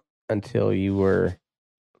account until you were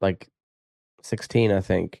like 16, I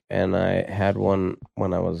think. And I had one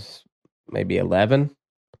when I was maybe 11.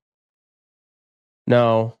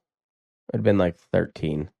 No, it'd been like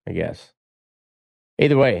 13, I guess.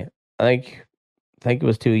 Either way, I think it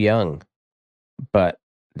was too young, but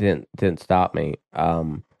didn't stop me.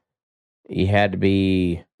 You had to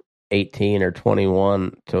be 18 or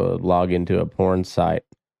 21 to log into a porn site.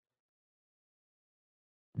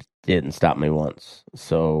 Didn't stop me once.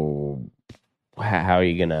 So how are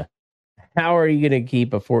you gonna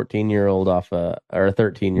keep a 14-year-old or a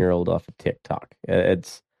 13-year-old off of TikTok?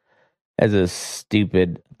 It's a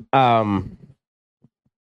stupid.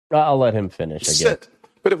 I'll let him finish, I guess.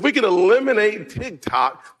 But if we can eliminate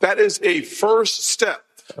TikTok, that is a first step.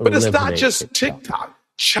 But it's not just TikTok.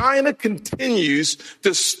 China continues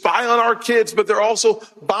to spy on our kids, but they're also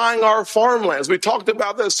buying our farmlands. We talked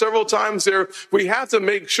about that several times there. We have to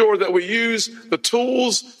make sure that we use the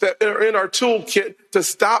tools that are in our toolkit to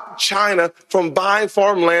stop China from buying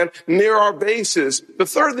farmland near our bases. The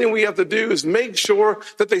third thing we have to do is make sure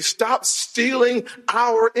that they stop stealing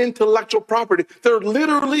our intellectual property. They're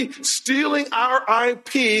literally stealing our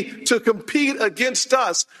IP to compete against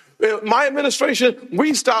us. My administration,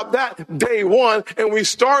 we stop that day one, and we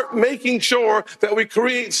start making sure that we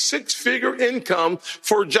create six-figure income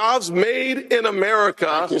for jobs made in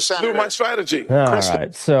America through my strategy. All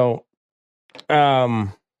right. So, yeah,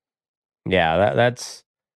 that's.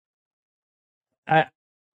 I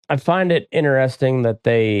find it interesting that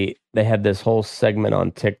they had this whole segment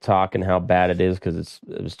on TikTok and how bad it is because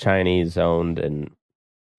it was Chinese owned and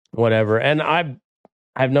whatever. And I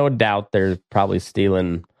have no doubt they're probably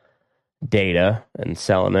stealing data and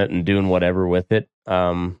selling it and doing whatever with it.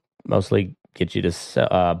 Mostly get you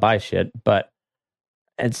to buy shit, but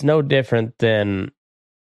it's no different than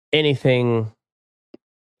anything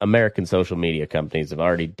American social media companies have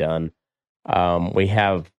already done. We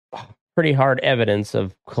have pretty hard evidence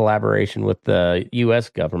of collaboration with the U.S.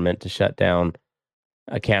 government to shut down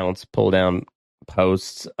accounts, pull down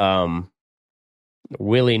posts,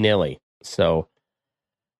 willy-nilly. So,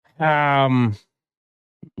 yeah.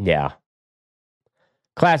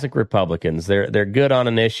 Classic Republicans. They're good on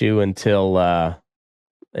an issue until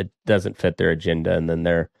it doesn't fit their agenda, and then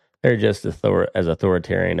they're just as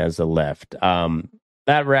authoritarian as the left.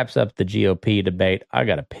 That wraps up the GOP debate. I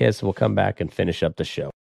got to piss. We'll come back and finish up the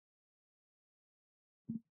show.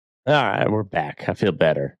 All right, we're back. I feel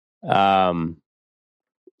better. All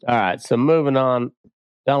right, so moving on.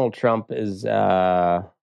 Donald Trump is it's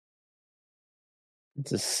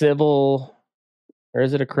a civil, or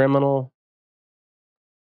is it a criminal?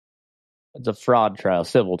 It's a fraud trial,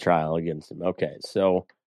 civil trial against him. Okay, so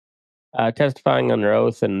testifying under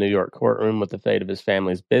oath in a New York courtroom with the fate of his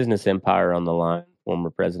family's business empire on the line, former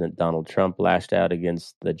President Donald Trump lashed out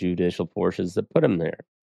against the judicial forces that put him there.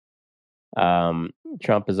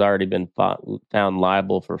 Trump has already been found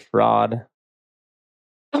liable for fraud,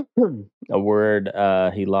 a word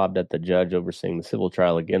he lobbed at the judge overseeing the civil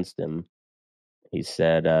trial against him. He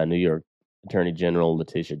said New York Attorney General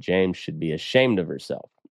Letitia James should be ashamed of herself.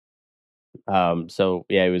 So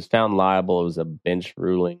yeah, he was found liable. It was a bench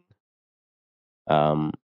ruling.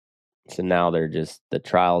 So now the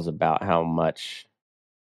trial's about how much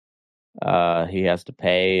he has to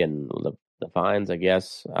pay and the fines, I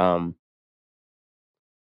guess.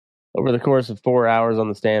 Over the course of 4 hours on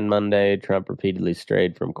the stand Monday, Trump repeatedly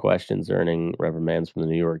strayed from questions, earning reprimands from the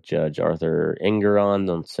New York judge Arthur Engeron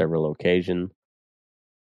on several occasions.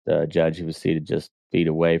 The judge, who was seated just feet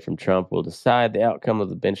away from Trump, will decide the outcome of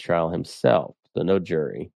the bench trial himself, so no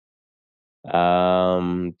jury.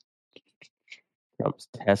 Trump's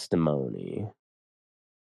testimony.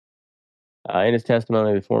 In his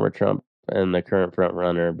testimony, the former Trump and the current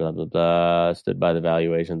frontrunner, blah, blah, blah, stood by the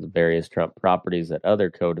valuations of various Trump properties that other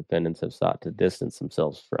co-defendants have sought to distance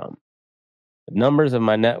themselves from. The numbers of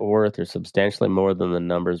my net worth are substantially more than the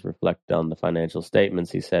numbers reflected on the financial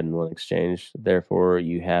statements, he said in one exchange. Therefore,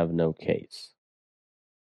 you have no case.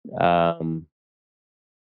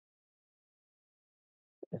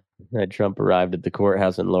 Trump arrived at the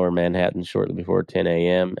courthouse in Lower Manhattan shortly before 10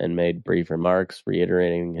 a.m. and made brief remarks,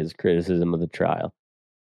 reiterating his criticism of the trial.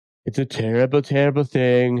 It's a terrible, terrible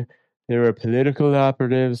thing. There are political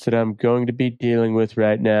operatives that I'm going to be dealing with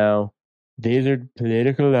right now. These are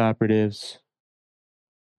political operatives.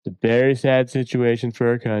 It's a very sad situation for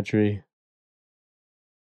our country.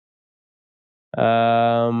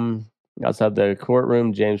 Outside the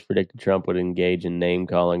courtroom, James predicted Trump would engage in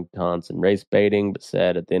name-calling, taunts, and race baiting, but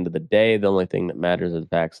said at the end of the day, the only thing that matters are the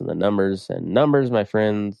facts and the numbers. And numbers, my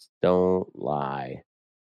friends, don't lie.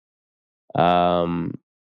 Trump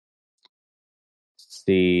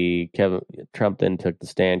then took the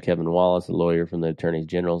stand. Kevin Wallace, a lawyer from the Attorney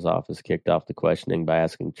General's office, kicked off the questioning by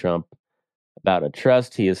asking Trump about a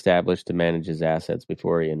trust he established to manage his assets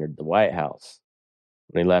before he entered the White House.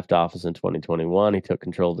 When he left office in 2021, he took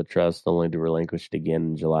control of the trust only to relinquish it again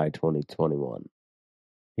in July 2021.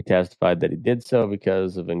 He testified that he did so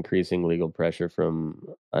because of increasing legal pressure from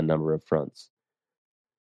a number of fronts.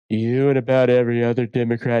 You and about every other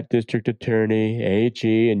Democrat district attorney,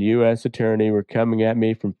 AG, and U.S. attorney were coming at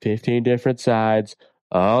me from 15 different sides,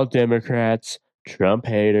 all Democrats, Trump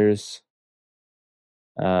haters.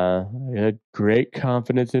 I had great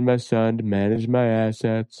confidence in my son to manage my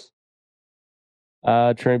assets.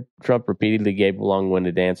 Trump repeatedly gave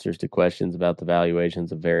long-winded answers to questions about the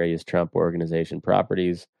valuations of various Trump Organization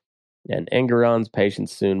properties, and Engeron's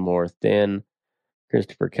patience soon wore thin.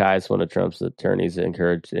 Christopher Kise, one of Trump's attorneys,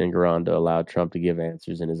 encouraged Engeron to allow Trump to give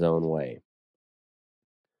answers in his own way.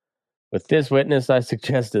 With this witness, I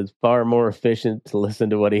suggest it's far more efficient to listen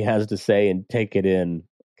to what he has to say and take it in,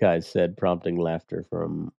 Kise said, prompting laughter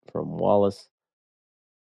from Wallace.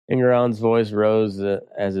 Engeron's voice rose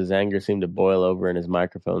as his anger seemed to boil over and his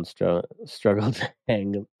microphone struggled to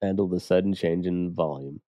handle the sudden change in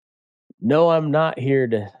volume. No, I'm not here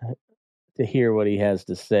to hear what he has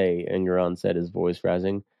to say, Engeron said, his voice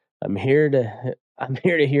rising. I'm here to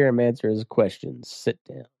hear him answer his questions. Sit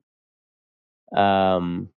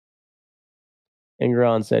down.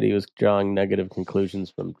 Engeron said he was drawing negative conclusions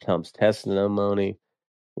from Trump's testimony.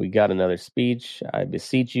 We got another speech. I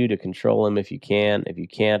beseech you to control him if you can. If you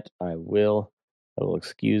can't, I will. I will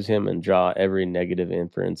excuse him and draw every negative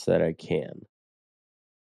inference that I can.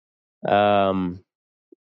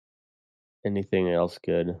 Anything else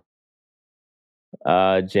good?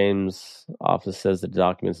 James' office says the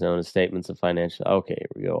documents known as statements of financial. Okay, here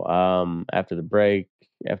we go. After a break,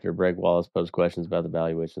 Wallace posed questions about the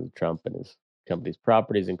valuations of Trump and his company's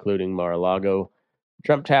properties, including Mar-a-Lago,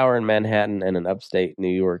 Trump Tower in Manhattan, and an upstate New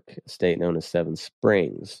York estate known as Seven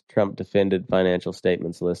Springs. Trump defended financial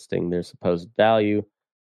statements listing their supposed value,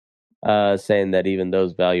 saying that even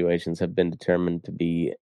those valuations have been determined to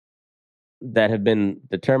be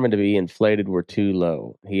inflated were too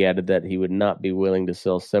low. He added that he would not be willing to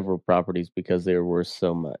sell several properties because they were worth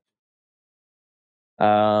so much.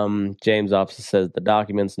 James' office says the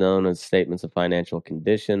documents known as statements of financial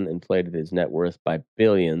condition inflated his net worth by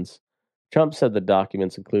billions. Trump said the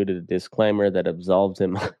documents included a disclaimer that absolved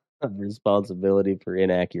him of responsibility for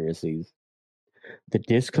inaccuracies. The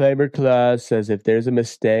disclaimer clause says if there's a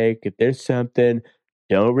mistake, if there's something,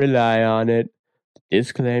 don't rely on it.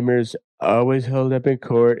 Disclaimers always hold up in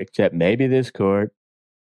court, except maybe this court.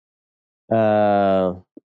 Trump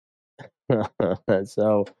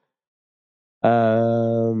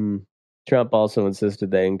also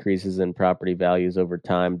insisted that increases in property values over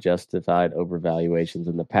time justified overvaluations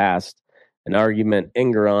in the past, an argument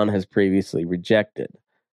Engeron has previously rejected.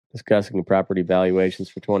 Discussing property valuations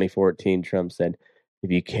for 2014, Trump said, if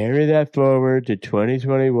you carry that forward to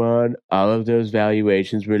 2021, all of those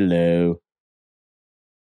valuations were low.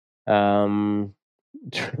 Trump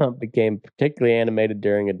became particularly animated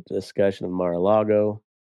during a discussion of Mar-a-Lago.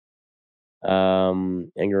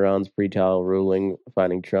 Engeron's pretrial ruling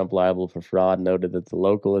finding Trump liable for fraud noted that the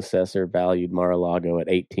local assessor valued Mar-a-Lago at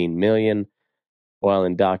 $18 million, while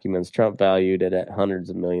in documents Trump valued it at hundreds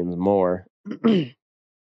of millions more. The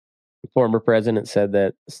former president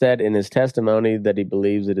said in his testimony that he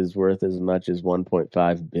believes it is worth as much as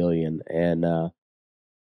 $1.5 billion. And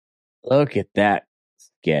look at that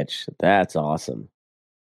sketch. That's awesome.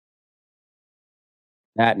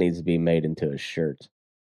 That needs to be made into a shirt.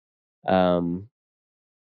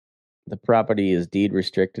 The property is deed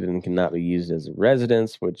restricted and cannot be used as a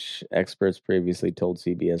residence, which experts previously told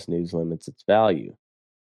CBS News limits its value.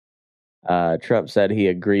 Trump said he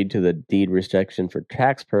agreed to the deed restriction for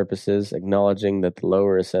tax purposes, acknowledging that the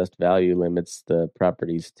lower assessed value limits the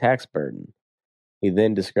property's tax burden. He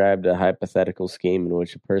then described a hypothetical scheme in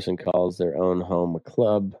which a person calls their own home a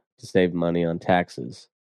club to save money on taxes.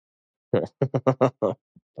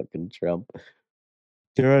 Fucking Trump.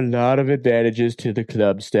 There are a lot of advantages to the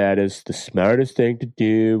club status. The smartest thing to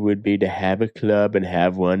do would be to have a club and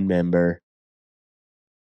have one member.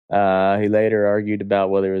 He later argued about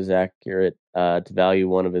whether it was accurate to value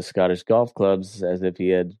one of his Scottish golf clubs as if he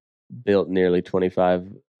had built nearly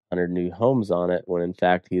 2,500 new homes on it, when in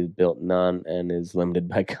fact he has built none and is limited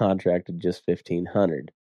by contract to just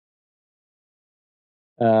 1,500.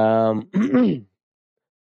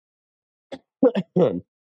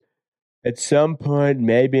 At some point,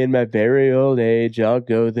 maybe in my very old age, I'll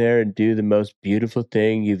go there and do the most beautiful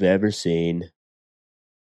thing you've ever seen.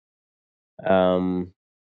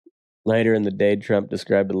 Later in the day, Trump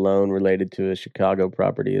described a loan related to a Chicago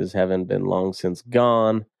property as having been long since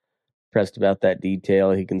gone. Pressed about that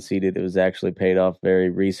detail, he conceded it was actually paid off very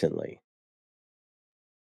recently.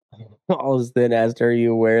 Wallace then asked, are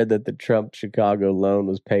you aware that the Trump Chicago loan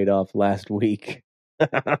was paid off last week?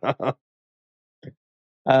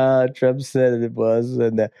 Trump said it was,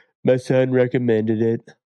 and that my son recommended it.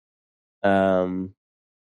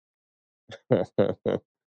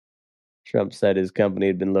 Trump said his company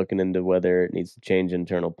had been looking into whether it needs to change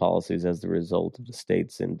internal policies as the result of the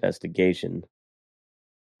state's investigation.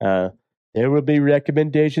 There will be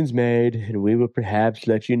recommendations made, and we will perhaps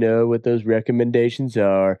let you know what those recommendations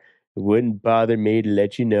are It wouldn't bother me to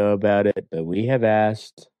let you know about it, but we have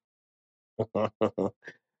asked.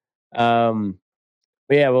 um,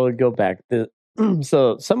 but yeah, we'll go back.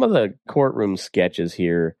 So some of the courtroom sketches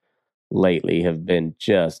here lately have been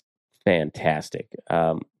just fantastic.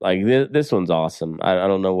 Like this one's awesome. I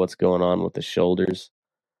don't know what's going on with the shoulders.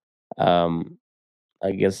 Um,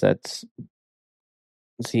 I guess that's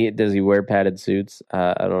does he wear padded suits?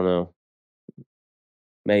 I don't know.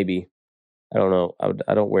 Maybe. I don't know.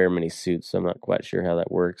 I don't wear many suits, so I'm not quite sure how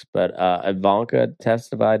that works. But Ivanka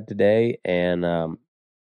testified today, and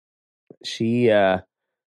she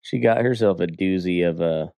she got herself a doozy of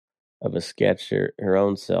a sketch her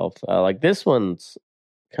own self. Like this one's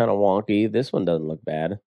kind of wonky. This one doesn't look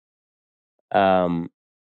bad. Um,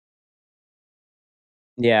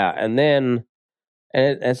 yeah, and then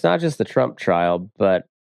it's not just the Trump trial, but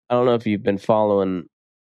I don't know if you've been following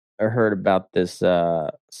or heard about this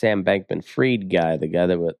Sam Bankman-Fried guy, the guy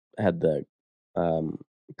that had the um,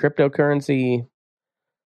 cryptocurrency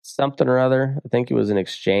something or other. I think it was an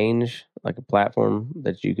exchange, like a platform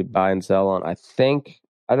that you could buy and sell on. I think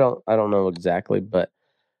I don't know exactly, but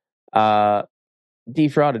uh,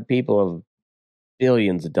 defrauded people of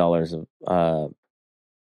billions of dollars of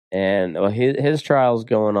and well, his trial's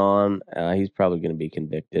going on. He's probably going to be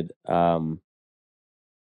convicted.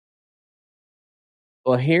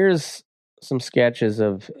 Well, here's some sketches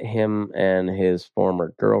of him and his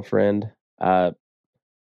former girlfriend.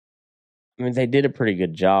 I mean, they did a pretty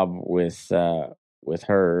good job with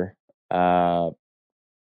her. Uh,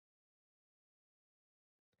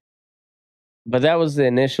 but that was the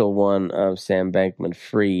initial one of Sam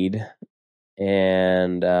Bankman-Fried,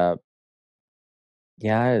 and yeah,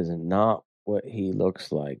 that is not what he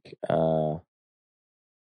looks like.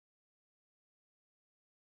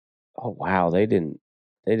 Oh wow, they didn't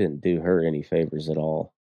do her any favors at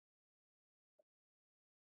all.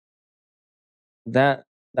 That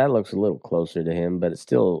that looks a little closer to him, but it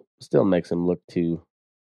still makes him look too.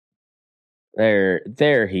 There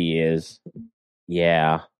he is.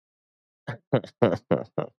 Yeah.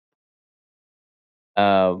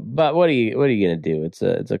 But what are you gonna do? It's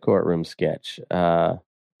a courtroom sketch.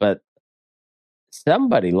 But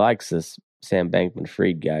somebody likes this Sam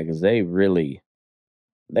Bankman-Fried guy because they really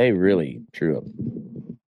drew a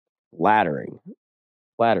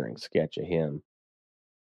flattering sketch of him.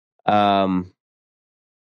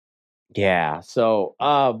 Yeah. So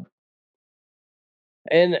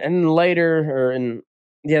and later or in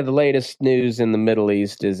yeah the latest news in the Middle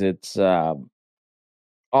East is it's on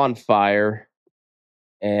fire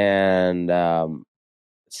and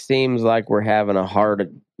seems like we're having a harder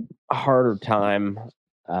time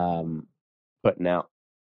um, putting out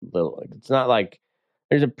little. Like, it's not like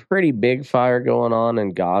there's a pretty big fire going on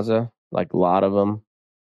in Gaza, like a lot of them,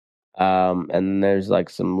 and there's like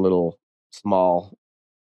some little small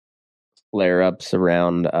flare ups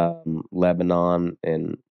around Lebanon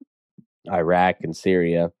and Iraq and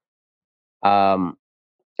Syria,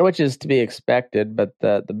 which is to be expected. But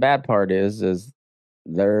the bad part is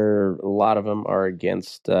there a lot of them are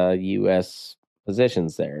against U.S.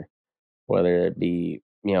 positions there, whether it be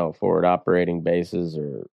forward operating bases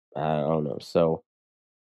or I don't know. So,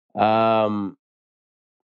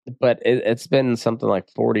 but it's been something like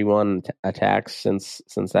 41 attacks since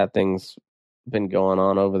that thing's been going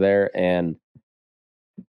on over there, and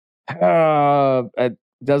it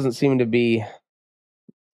doesn't seem to be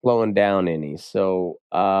slowing down any. So,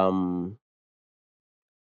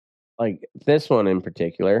 like this one in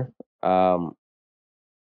particular,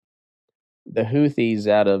 the Houthis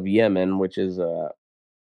out of Yemen, which is a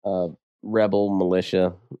rebel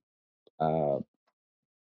militia, uh,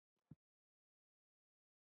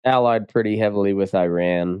 allied pretty heavily with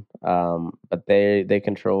Iran, but they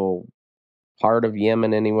control part of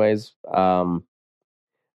Yemen, anyways.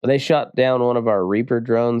 But they shot down one of our Reaper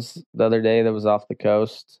drones the other day that was off the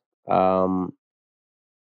coast, and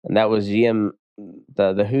that was Yemen.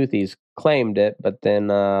 The Houthis claimed it, but then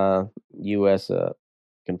U.S.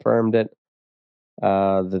 Confirmed it.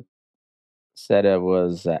 That said it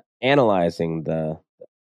was analyzing the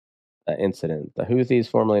incident. The Houthis,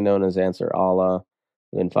 formerly known as Ansar Allah,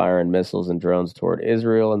 have been firing missiles and drones toward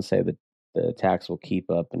Israel and say that the attacks will keep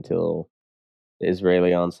up until the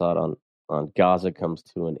Israeli onslaught on Gaza comes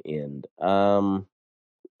to an end.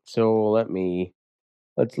 So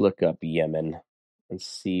let's look up Yemen and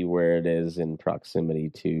see where it is in proximity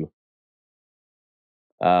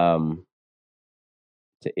um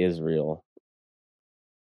to Israel.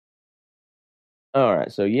 All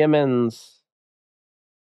right, so Yemen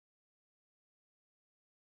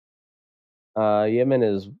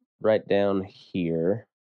is right down here,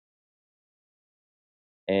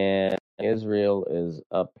 and Israel is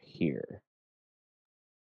up here.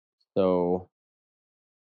 So,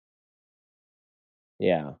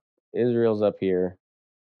 yeah, Israel's up here.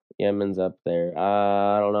 Yemen's up there.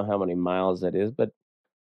 I don't know how many miles that is, but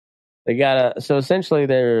they got so essentially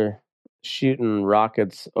they're shooting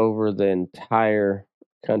rockets over the entire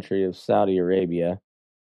country of Saudi Arabia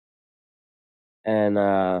and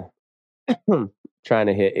trying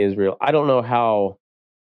to hit Israel. I don't know how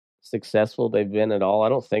successful they've been at all. I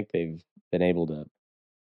don't think they've been able to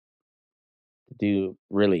do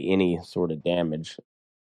really any sort of damage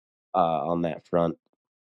on that front.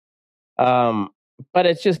 But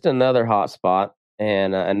it's just another hot spot,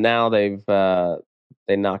 and now they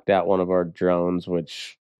knocked out one of our drones,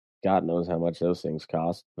 which God knows how much those things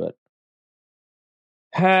cost, but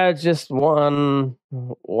had just one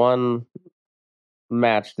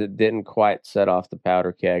match that didn't quite set off the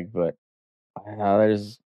powder keg, but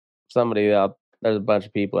there's there's a bunch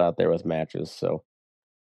of people out there with matches, so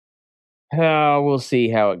we'll see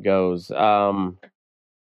how it goes.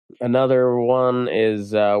 Another one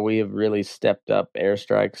is we have really stepped up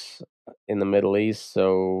airstrikes in the Middle East.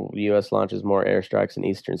 So the U.S. launches more airstrikes in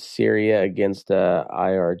eastern Syria against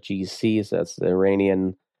IRGC. So that's the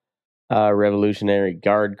Iranian Revolutionary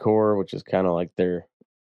Guard Corps, which is kind of like their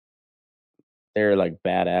like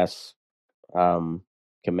badass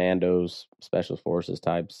commandos, special forces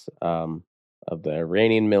types of the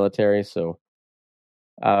Iranian military. So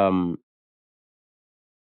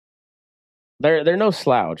they're no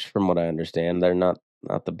slouch from what I understand. They're not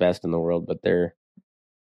the best in the world, but they're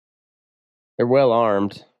well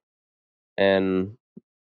armed and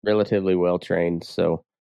relatively well trained. So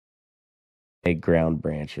a ground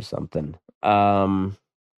branch or something.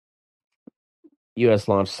 U.S.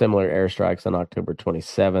 launched similar airstrikes on October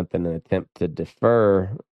 27th in an attempt to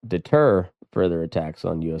deter further attacks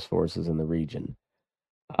on U.S. forces in the region.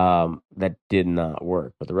 That did not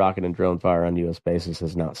work, but the rocket and drone fire on U.S. bases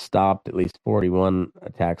has not stopped. At least 41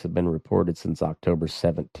 attacks have been reported since October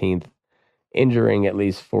 17th, injuring at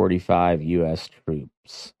least 45 U.S.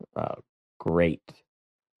 troops. Great.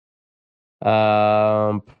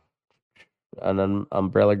 An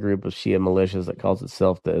umbrella group of Shia militias that calls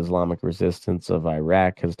itself the Islamic Resistance of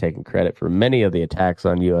Iraq has taken credit for many of the attacks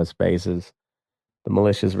on U.S. bases. The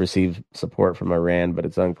militias receive support from Iran, but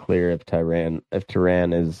it's unclear if Tehran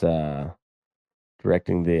is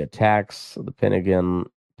directing the attacks. The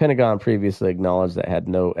Pentagon previously acknowledged that it had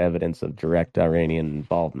no evidence of direct Iranian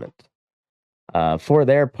involvement. For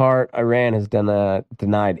their part, Iran has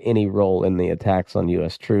denied any role in the attacks on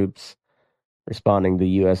U.S. troops. Responding to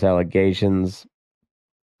U.S. allegations,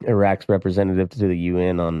 Iraq's representative to the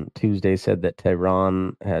UN on Tuesday said that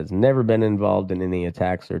Tehran has never been involved in any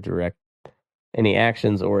any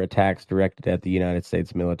actions or attacks directed at the United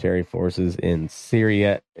States military forces in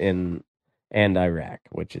Syria and Iraq,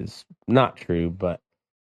 which is not true, but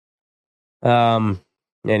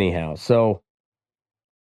anyhow, so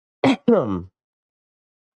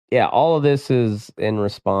yeah, all of this is in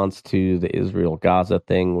response to the Israel-Gaza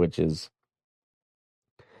thing, which is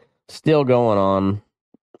still going on.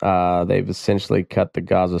 They've essentially cut the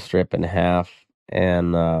Gaza Strip in half,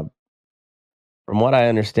 and from what I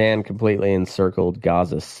understand, completely encircled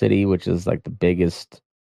Gaza City, which is like the biggest,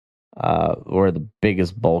 where the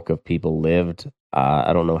biggest bulk of people lived.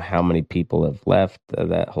 I don't know how many people have left.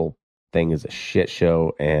 That whole thing is a shit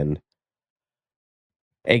show, and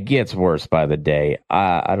it gets worse by the day.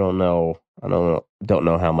 I don't know. Don't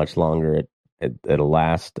know how much longer it'll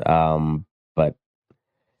last. But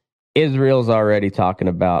Israel's already talking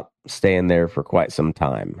about staying there for quite some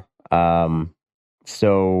time.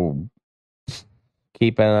 So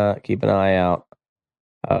keep an eye out.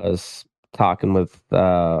 I was talking with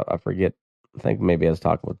I think maybe I was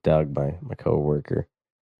talking with Doug, my coworker,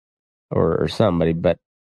 or somebody, but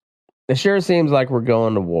it sure seems like we're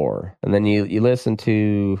going to war. And then you listen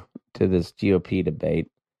to this GOP debate.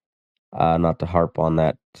 Not to harp on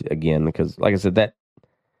that again, because like I said, that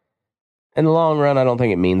in the long run, I don't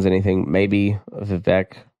think it means anything. Maybe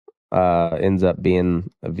Vivek ends up being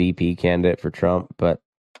a VP candidate for Trump, but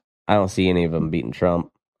I don't see any of them beating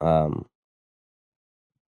Trump.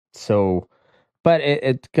 So, but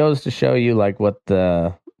it goes to show you like what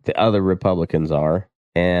the other Republicans are,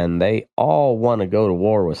 and they all want to go to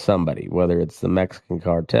war with somebody, whether it's the Mexican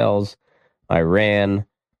cartels, Iran,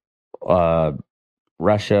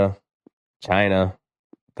 Russia, China.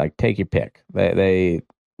 Like, take your pick.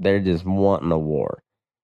 They're just wanting a war.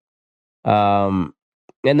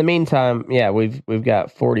 In the meantime, yeah, we've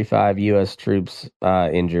got 45 U.S. troops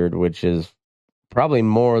injured, which is probably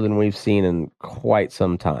more than we've seen in quite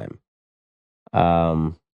some time.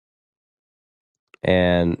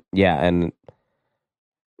 And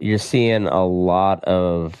you're seeing a lot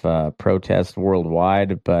of protests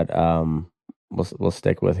worldwide, but we'll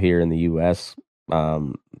stick with here in the U.S.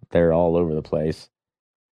 They're all over the place,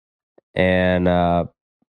 and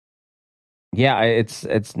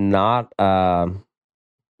it's not.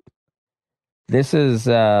 This is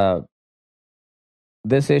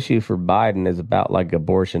this issue for Biden is about like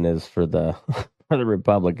abortion is for the for the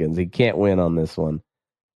Republicans. He can't win on this one,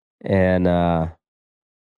 and I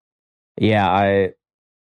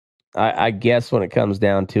guess when it comes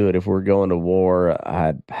down to it, if we're going to war,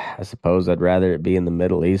 I suppose I'd rather it be in the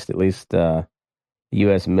Middle East. At least the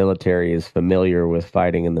U.S. military is familiar with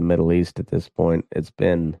fighting in the Middle East at this point. It's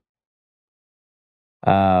been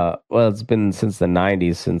it's been since the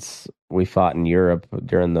 90s since we fought in Europe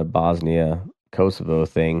during the Bosnia Kosovo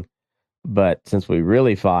thing. But since we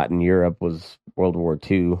really fought in Europe was World War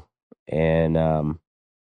II. And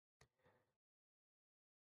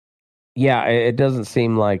it doesn't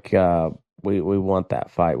seem like we want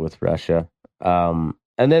that fight with Russia.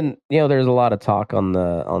 And then, there's a lot of talk on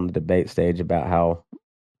the debate stage about how,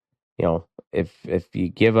 if you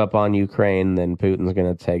give up on Ukraine, then Putin's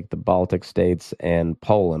going to take the Baltic states and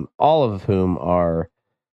Poland, all of whom are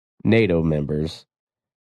NATO members.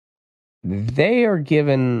 They are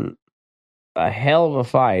given a hell of a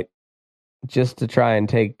fight just to try and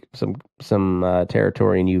take some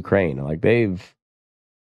territory in Ukraine. Like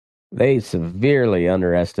they severely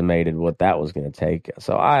underestimated what that was going to take.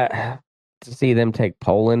 So to see them take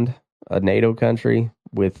Poland, a NATO country,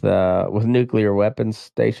 with nuclear weapons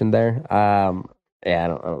stationed there, I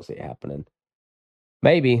don't see it happening.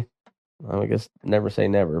 Maybe, I guess never say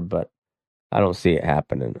never, but I don't see it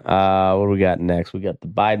happening. What do we got next? We got the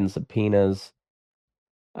Biden subpoenas.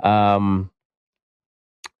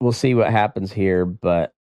 We'll see what happens here,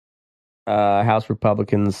 but House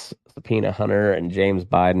Republicans subpoena Hunter and James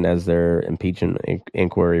Biden as their impeachment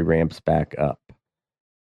inquiry ramps back up.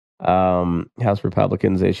 House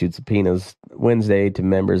Republicans issued subpoenas Wednesday to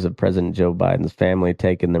members of President Joe Biden's family,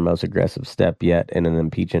 taking their most aggressive step yet in an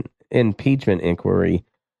impeachment inquiry,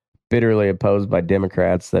 bitterly opposed by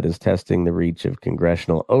Democrats, that is testing the reach of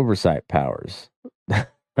congressional oversight powers.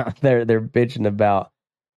 They're bitching about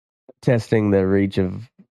testing the reach of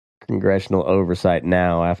congressional oversight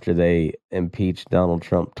now after they impeached Donald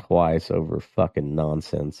Trump twice over fucking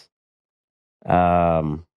nonsense.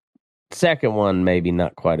 Second one, maybe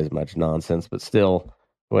not quite as much nonsense, but still,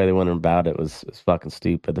 the way they went about it was fucking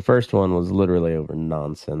stupid. The first one was literally over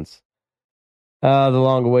nonsense. The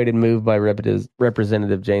long-awaited move by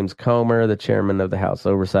Representative James Comer, the chairman of the House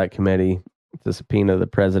Oversight Committee, to subpoena the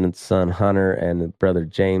president's son Hunter and his brother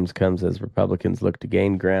James, comes as Republicans look to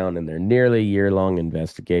gain ground in their nearly year-long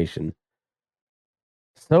investigation.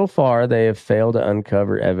 So far, they have failed to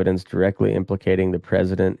uncover evidence directly implicating the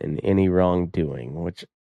president in any wrongdoing, which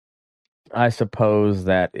I suppose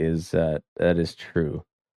that is true.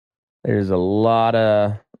 There's a lot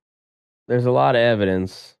of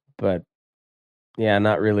evidence, but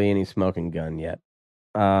not really any smoking gun yet.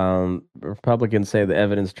 Republicans say the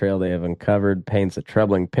evidence trail they have uncovered paints a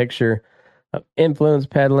troubling picture of influence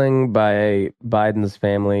peddling by Biden's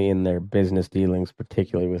family in their business dealings,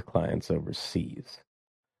 particularly with clients overseas.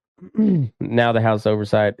 Now the House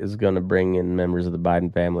Oversight is going to bring in members of the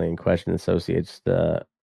Biden family and question associates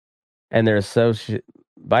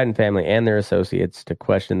Biden family and their associates to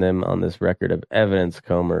question them on this record of evidence,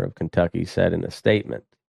 Comer of Kentucky said in a statement.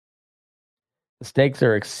 The stakes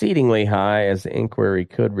are exceedingly high as the inquiry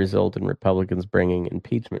could result in Republicans bringing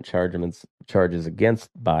impeachment charges against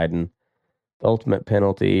Biden, the ultimate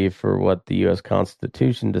penalty for what the U.S.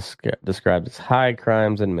 Constitution describes as high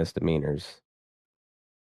crimes and misdemeanors.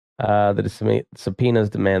 The subpoenas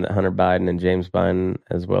demand that Hunter Biden and James Biden,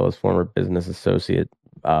 as well as former business associate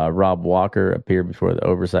Rob Walker, appear before the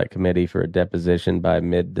Oversight Committee for a deposition by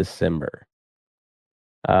mid-December.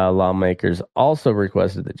 Lawmakers also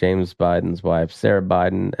requested that James Biden's wife, Sarah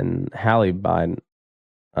Biden, and Hallie Biden,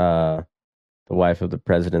 the wife of the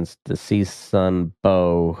president's deceased son,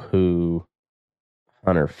 Beau, who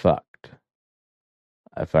Hunter fucked,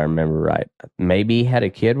 if I remember right. Maybe had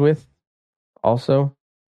a kid with also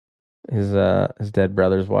his dead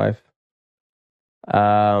brother's wife.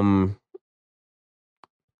 To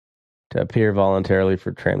appear voluntarily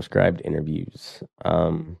for transcribed interviews.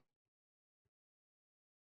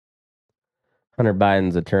 Hunter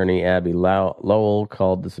Biden's attorney, Abby Lowell,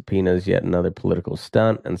 called the subpoenas yet another political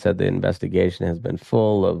stunt and said the investigation has been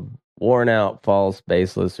full of worn-out, false,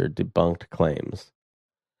 baseless, or debunked claims.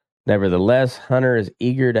 Nevertheless, Hunter is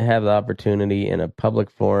eager to have the opportunity in a public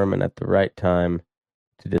forum and at the right time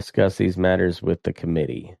to discuss these matters with the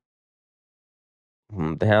committee.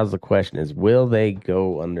 How's the question is, will they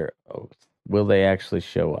go under oath? Will they actually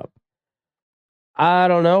show up? I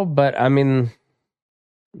don't know, but I mean,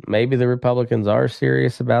 maybe the Republicans are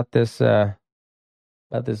serious about this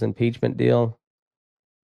impeachment deal.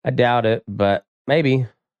 I doubt it, but maybe.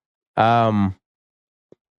 Well,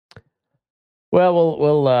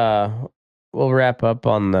 we'll wrap up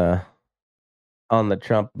on the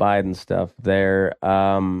Trump Biden stuff there.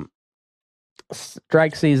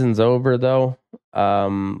 Strike season's over though.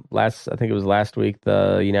 I think it was last week,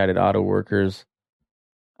 the United Auto Workers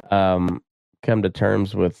come to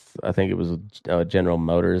terms with, I think it was General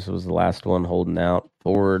Motors was the last one holding out.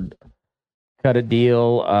 Ford cut a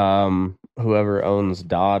deal. Whoever owns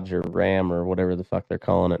Dodge or Ram or whatever the fuck they're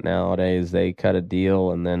calling it nowadays, they cut a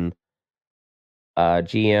deal, and then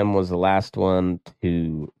GM was the last one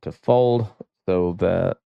to fold. So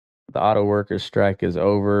the auto workers strike is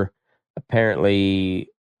over. Apparently,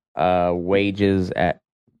 wages at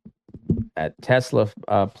Tesla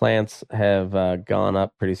plants have gone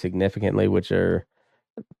up pretty significantly, which are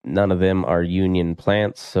none of them are union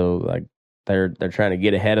plants. So like they're trying to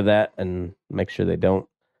get ahead of that and make sure they don't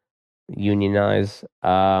unionize.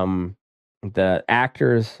 The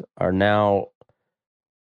actors are now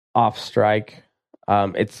off strike.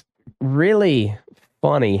 It's really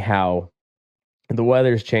funny how the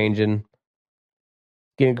weather's changing,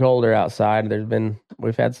 getting colder outside.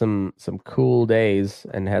 We've had some cool days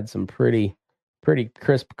and had some pretty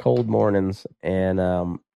crisp cold mornings,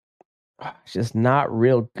 and it's just not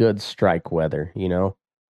real good strike weather,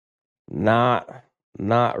 not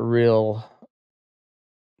real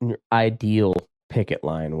ideal picket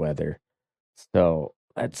line weather. So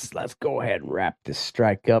let's go ahead and wrap this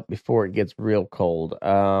strike up before it gets real cold.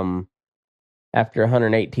 After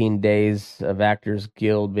 118 days of Actors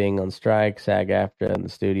Guild being on strike, SAG-AFTRA and the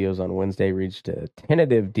studios on Wednesday reached a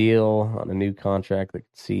tentative deal on a new contract that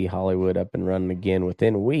could see Hollywood up and running again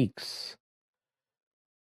within weeks.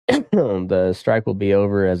 The strike will be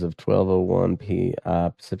over as of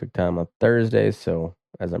 12:01 Pacific time on Thursday. So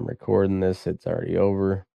as I'm recording this, it's already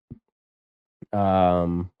over.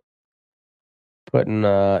 Putting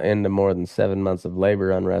into more than 7 months of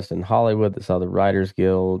labor unrest in Hollywood that saw the Writers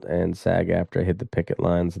Guild and SAG-AFTRA hit the picket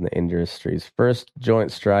lines in the industry's first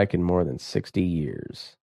joint strike in more than 60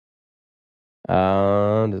 years.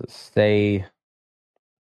 Does it say?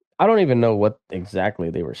 I don't even know what exactly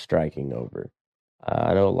they were striking over.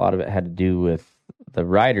 I know a lot of it had to do with the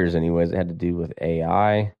writers, anyways. It had to do with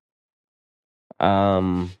AI.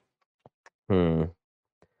 The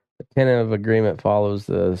tentative agreement follows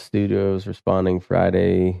the studios responding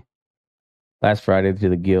last Friday to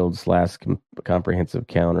the Guild's last comprehensive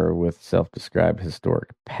counter with self-described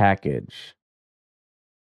historic package.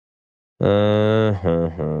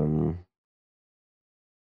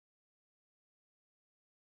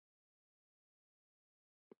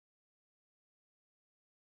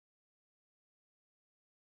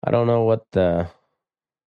 I don't know what the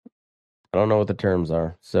terms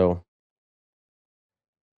are. So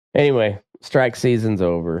anyway, strike season's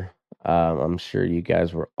over. I'm sure you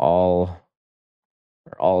guys are all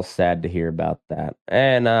sad to hear about that.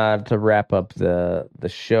 And to wrap up the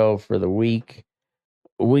show for the week,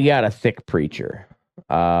 we got a thick preacher.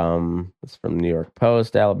 It's from the New York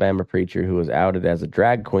Post. Alabama preacher who was outed as a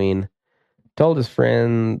drag queen told his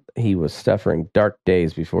friend he was suffering dark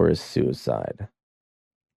days before his suicide.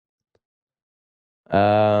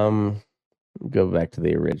 Go back to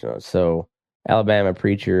the original. So, Alabama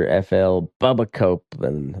preacher F.L. Bubba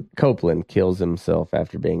Copeland kills himself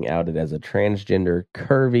after being outed as a transgender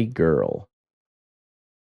curvy girl.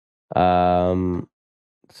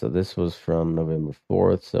 So this was from November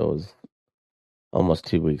 4th, so it was almost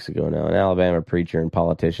 2 weeks ago now. An Alabama preacher and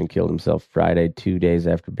politician killed himself Friday, 2 days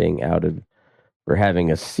after being outed for having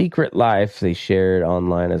a secret life they shared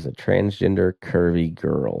online as a transgender curvy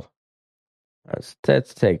girl. Let's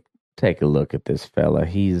take a look at this fella.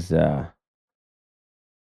 He's a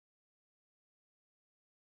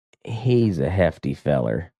hefty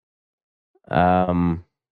feller.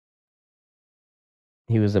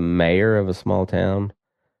 He was a mayor of a small town.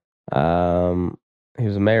 He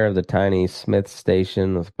was a mayor of the tiny Smith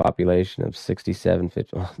Station with a population of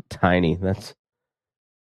 6750. Well, tiny. It's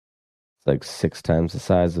like 6 times the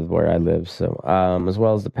size of where I live. So, as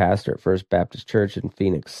well as the pastor at First Baptist Church in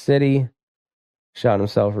Phoenix City, shot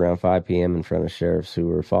himself around 5 p.m. in front of sheriffs who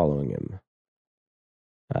were following him.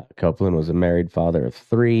 Copeland was a married father of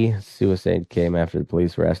 3. Suicide came after the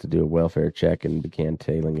police were asked to do a welfare check and began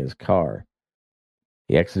tailing his car.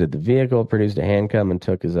 He exited the vehicle, produced a handgun, and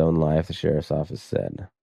took his own life, the sheriff's office said.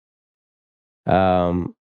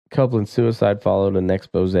 Copeland's suicide followed an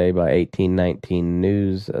expose by 1819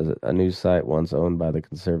 News, a news site once owned by the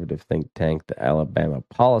conservative think tank, the Alabama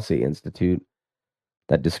Policy Institute,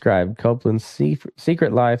 that described Copeland's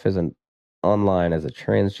secret life online as a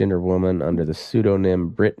transgender woman under the pseudonym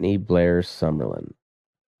Brittany Blair Summerlin.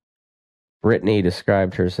 Brittany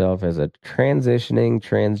described herself as a transitioning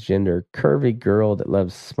transgender curvy girl that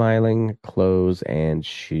loves smiling, clothes, and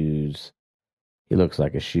shoes. He looks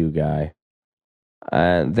like a shoe guy.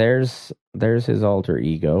 There's his alter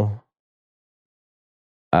ego.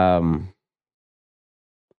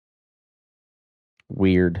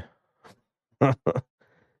 Weird.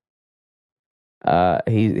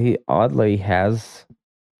 He oddly has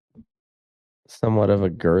somewhat of a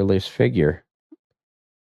girlish figure.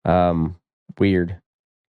 Weird.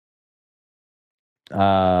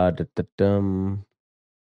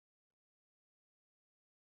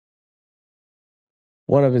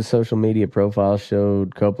 One of his social media profiles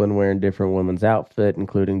showed Copeland wearing different women's outfit,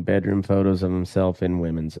 including bedroom photos of himself in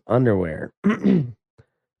women's underwear.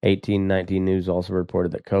 1819 News also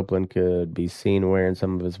reported that Copeland could be seen wearing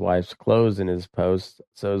some of his wife's clothes in his posts,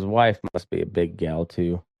 so his wife must be a big gal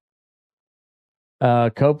too.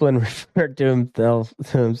 Copeland referred to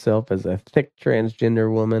himself as a thick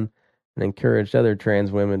transgender woman and encouraged other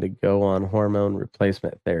trans women to go on hormone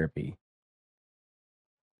replacement therapy.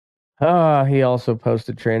 He also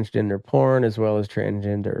posted transgender porn as well as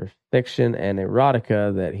transgender fiction and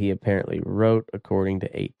erotica that he apparently wrote, according to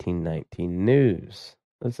 1819 News.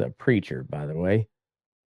 That's a preacher, by the way.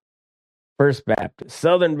 First Baptist,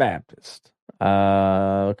 Southern Baptist.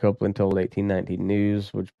 Copeland told 1819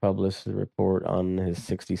 News, which published the report on his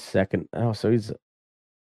 62nd. Oh, so he's.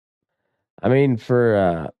 I mean, for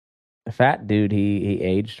a fat dude, he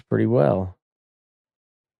aged pretty well.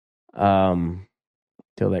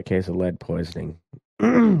 Till that case of lead poisoning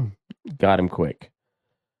got him quick.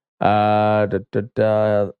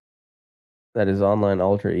 That his online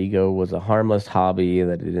alter ego was a harmless hobby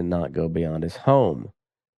that did not go beyond his home.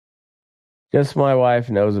 Just my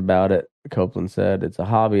wife knows about it, Copeland said. It's a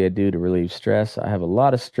hobby I do to relieve stress. I have a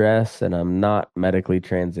lot of stress, and I'm not medically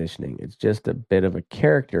transitioning. It's just a bit of a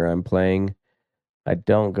character I'm playing. I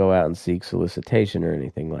don't go out and seek solicitation or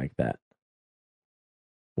anything like that.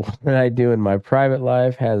 What I do in my private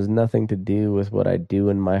life has nothing to do with what I do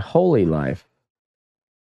in my holy life,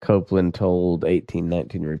 Copeland told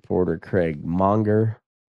 1819 reporter Craig Monger.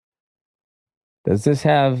 Does this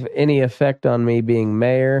have any effect on me being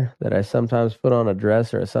mayor, that I sometimes put on a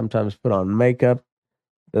dress or I sometimes put on makeup?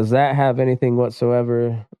 Does that have anything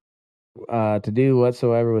whatsoever to do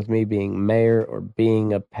whatsoever with me being mayor or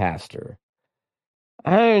being a pastor?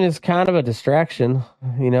 I mean, it's kind of a distraction,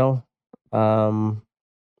 you know.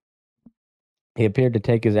 He appeared to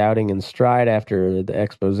take his outing in stride after the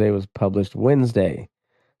expose was published Wednesday.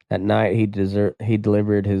 That night, he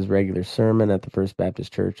delivered his regular sermon at the First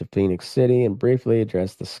Baptist Church of Phoenix City and briefly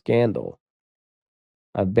addressed the scandal.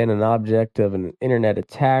 I've been an object of an internet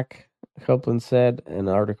attack, Copeland said, an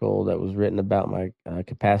article that was written about my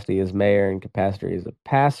capacity as mayor and capacity as a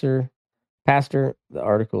pastor. The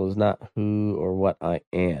article is not who or what I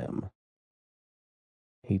am.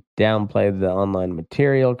 He downplayed the online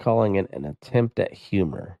material, calling it an attempt at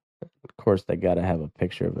humor. Of course, they got to have a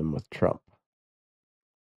picture of him with Trump.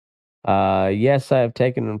 Yes, I have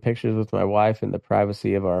taken pictures with my wife in the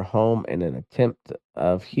privacy of our home in an attempt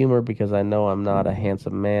of humor because I know I'm not a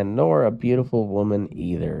handsome man nor a beautiful woman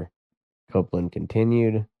either, Copeland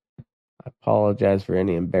continued. I apologize for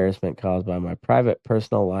any embarrassment caused by my private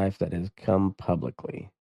personal life that has come publicly.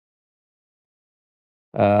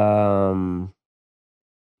 A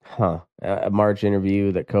March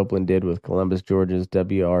interview that Copeland did with Columbus, Georgia's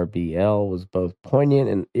WRBL was both poignant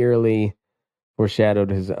and eerily foreshadowed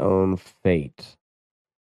his own fate.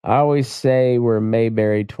 I always say we're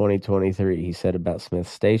Mayberry 2023, he said about Smith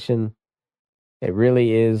Station. It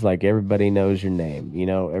really is like everybody knows your name. You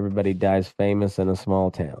know, everybody dies famous in a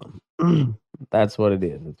small town. That's what it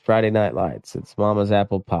is. It's Friday Night Lights. It's Mama's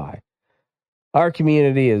Apple Pie. Our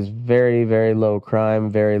community is very, very low crime,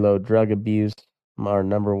 very low drug abuse. Our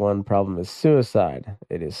number one problem is suicide.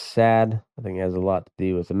 It is sad. I think it has a lot to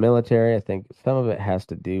do with the military. I think some of it has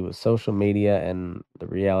to do with social media and the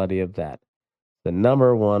reality of that. The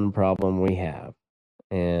number one problem we have.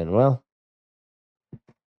 And, well,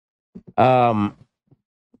 I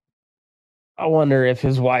wonder if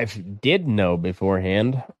his wife did know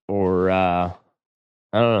beforehand or, I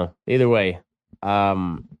don't know. Either way,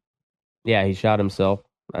 yeah, he shot himself.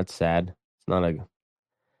 That's sad.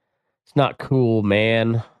 It's not cool,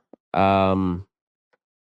 man.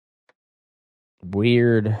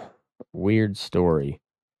 Weird story.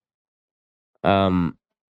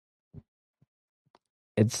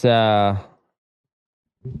 It's I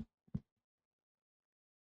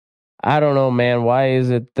don't know, man. Why is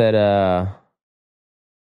it that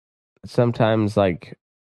sometimes like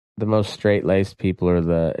the most straight-laced people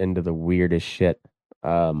are into the weirdest shit?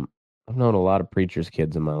 I've known a lot of preachers'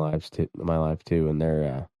 kids in my life too, and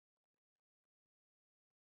they're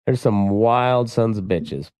some wild sons of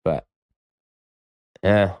bitches, but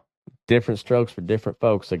different strokes for different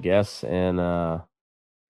folks, I guess. And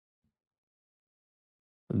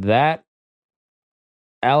that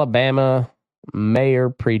Alabama mayor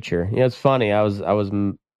preacher, it's funny. I was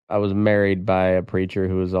married by a preacher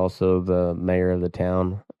who was also the mayor of the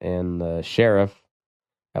town, and the sheriff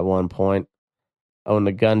at one point owned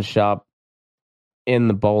a gun shop in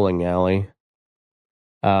the bowling alley.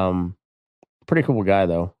 Pretty cool guy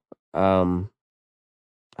though.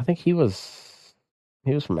 I think he was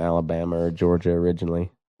from Alabama or Georgia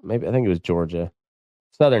originally. Maybe I think it was Georgia.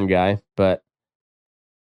 Southern guy, but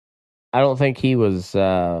I don't think he was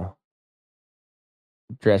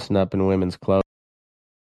dressing up in women's clothes.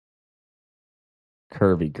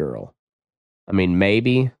 Curvy girl. I mean,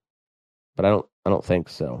 maybe, but I don't think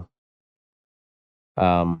so.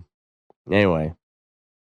 Anyway,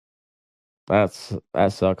 that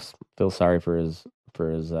sucks. Feel sorry for his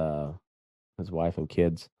wife and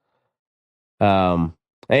kids.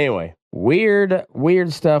 Anyway, weird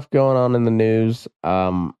stuff going on in the news.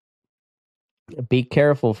 Be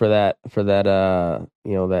careful for that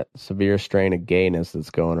that severe strain of gayness that's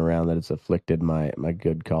going around, that it's afflicted my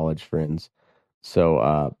good college friends.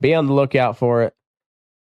 So be on the lookout for it.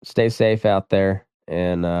 Stay safe out there,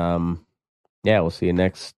 and we'll see you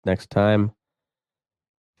next time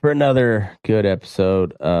for another good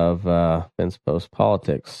episode of Vince Post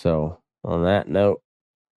Politics. So on that note,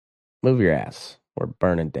 move your ass. We're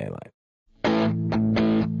burning daylight.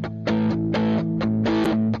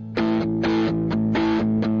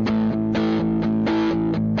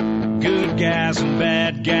 Good guys and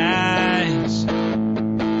bad guys,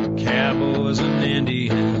 cowboys and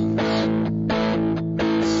Indians,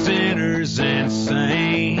 sinners and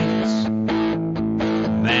saints,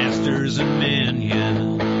 masters and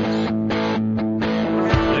minions.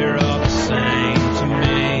 They're all the same to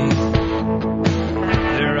me.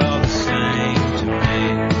 They're all the same to me.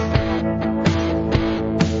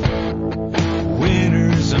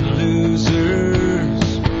 Winners and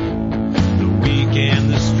losers, the weak and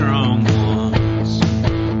the strong ones,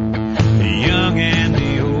 the young and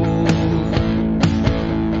the old,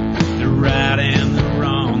 the right and the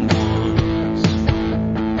wrong ones.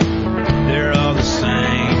 They're all the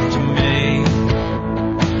same to me.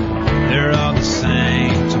 They're all the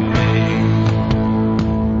same to me.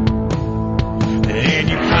 And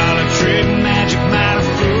your politic magic might have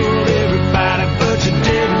fooled everybody, but you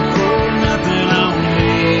didn't fool nothing on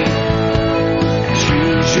me.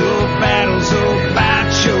 Choose your battles, oh,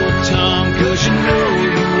 bite your tongue, 'cause you know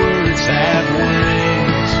your words have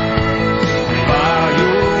wings. Bar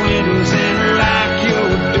your windows and lock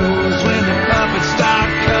your doors when the puppets start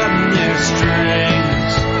cutting their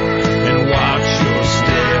strings. And watch your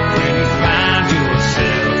step when you find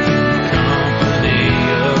yourself in the company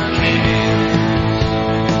of kings.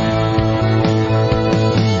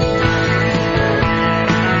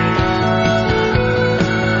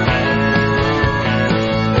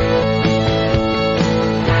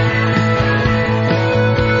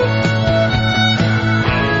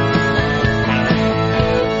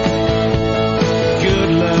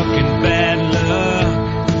 Good luck and bad luck,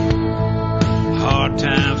 hard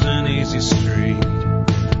times and easy street,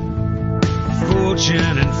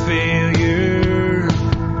 fortune and failure,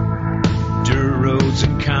 dirt roads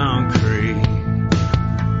and concrete,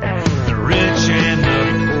 the rich and the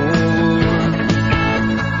poor,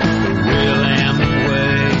 the will and the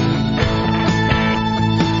way,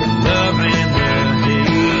 the love and the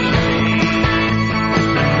hate,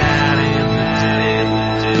 the night and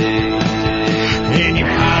the day. And your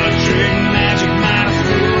politic magic might have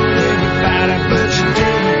fooled everybody, but you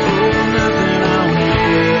didn't fool nothing on me.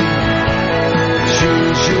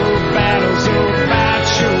 Choose your battles, oh,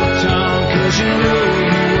 bite your tongue, 'cause you know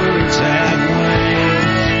your words have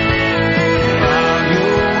wings. Bar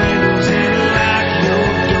your windows and lock your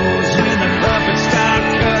doors when the puppets start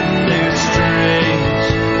cutting their strings.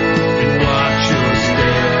 And watch your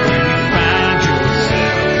step when you find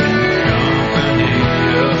yourself in the company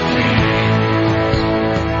of kings.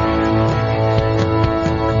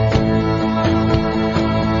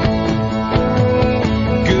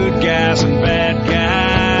 Good guys and bad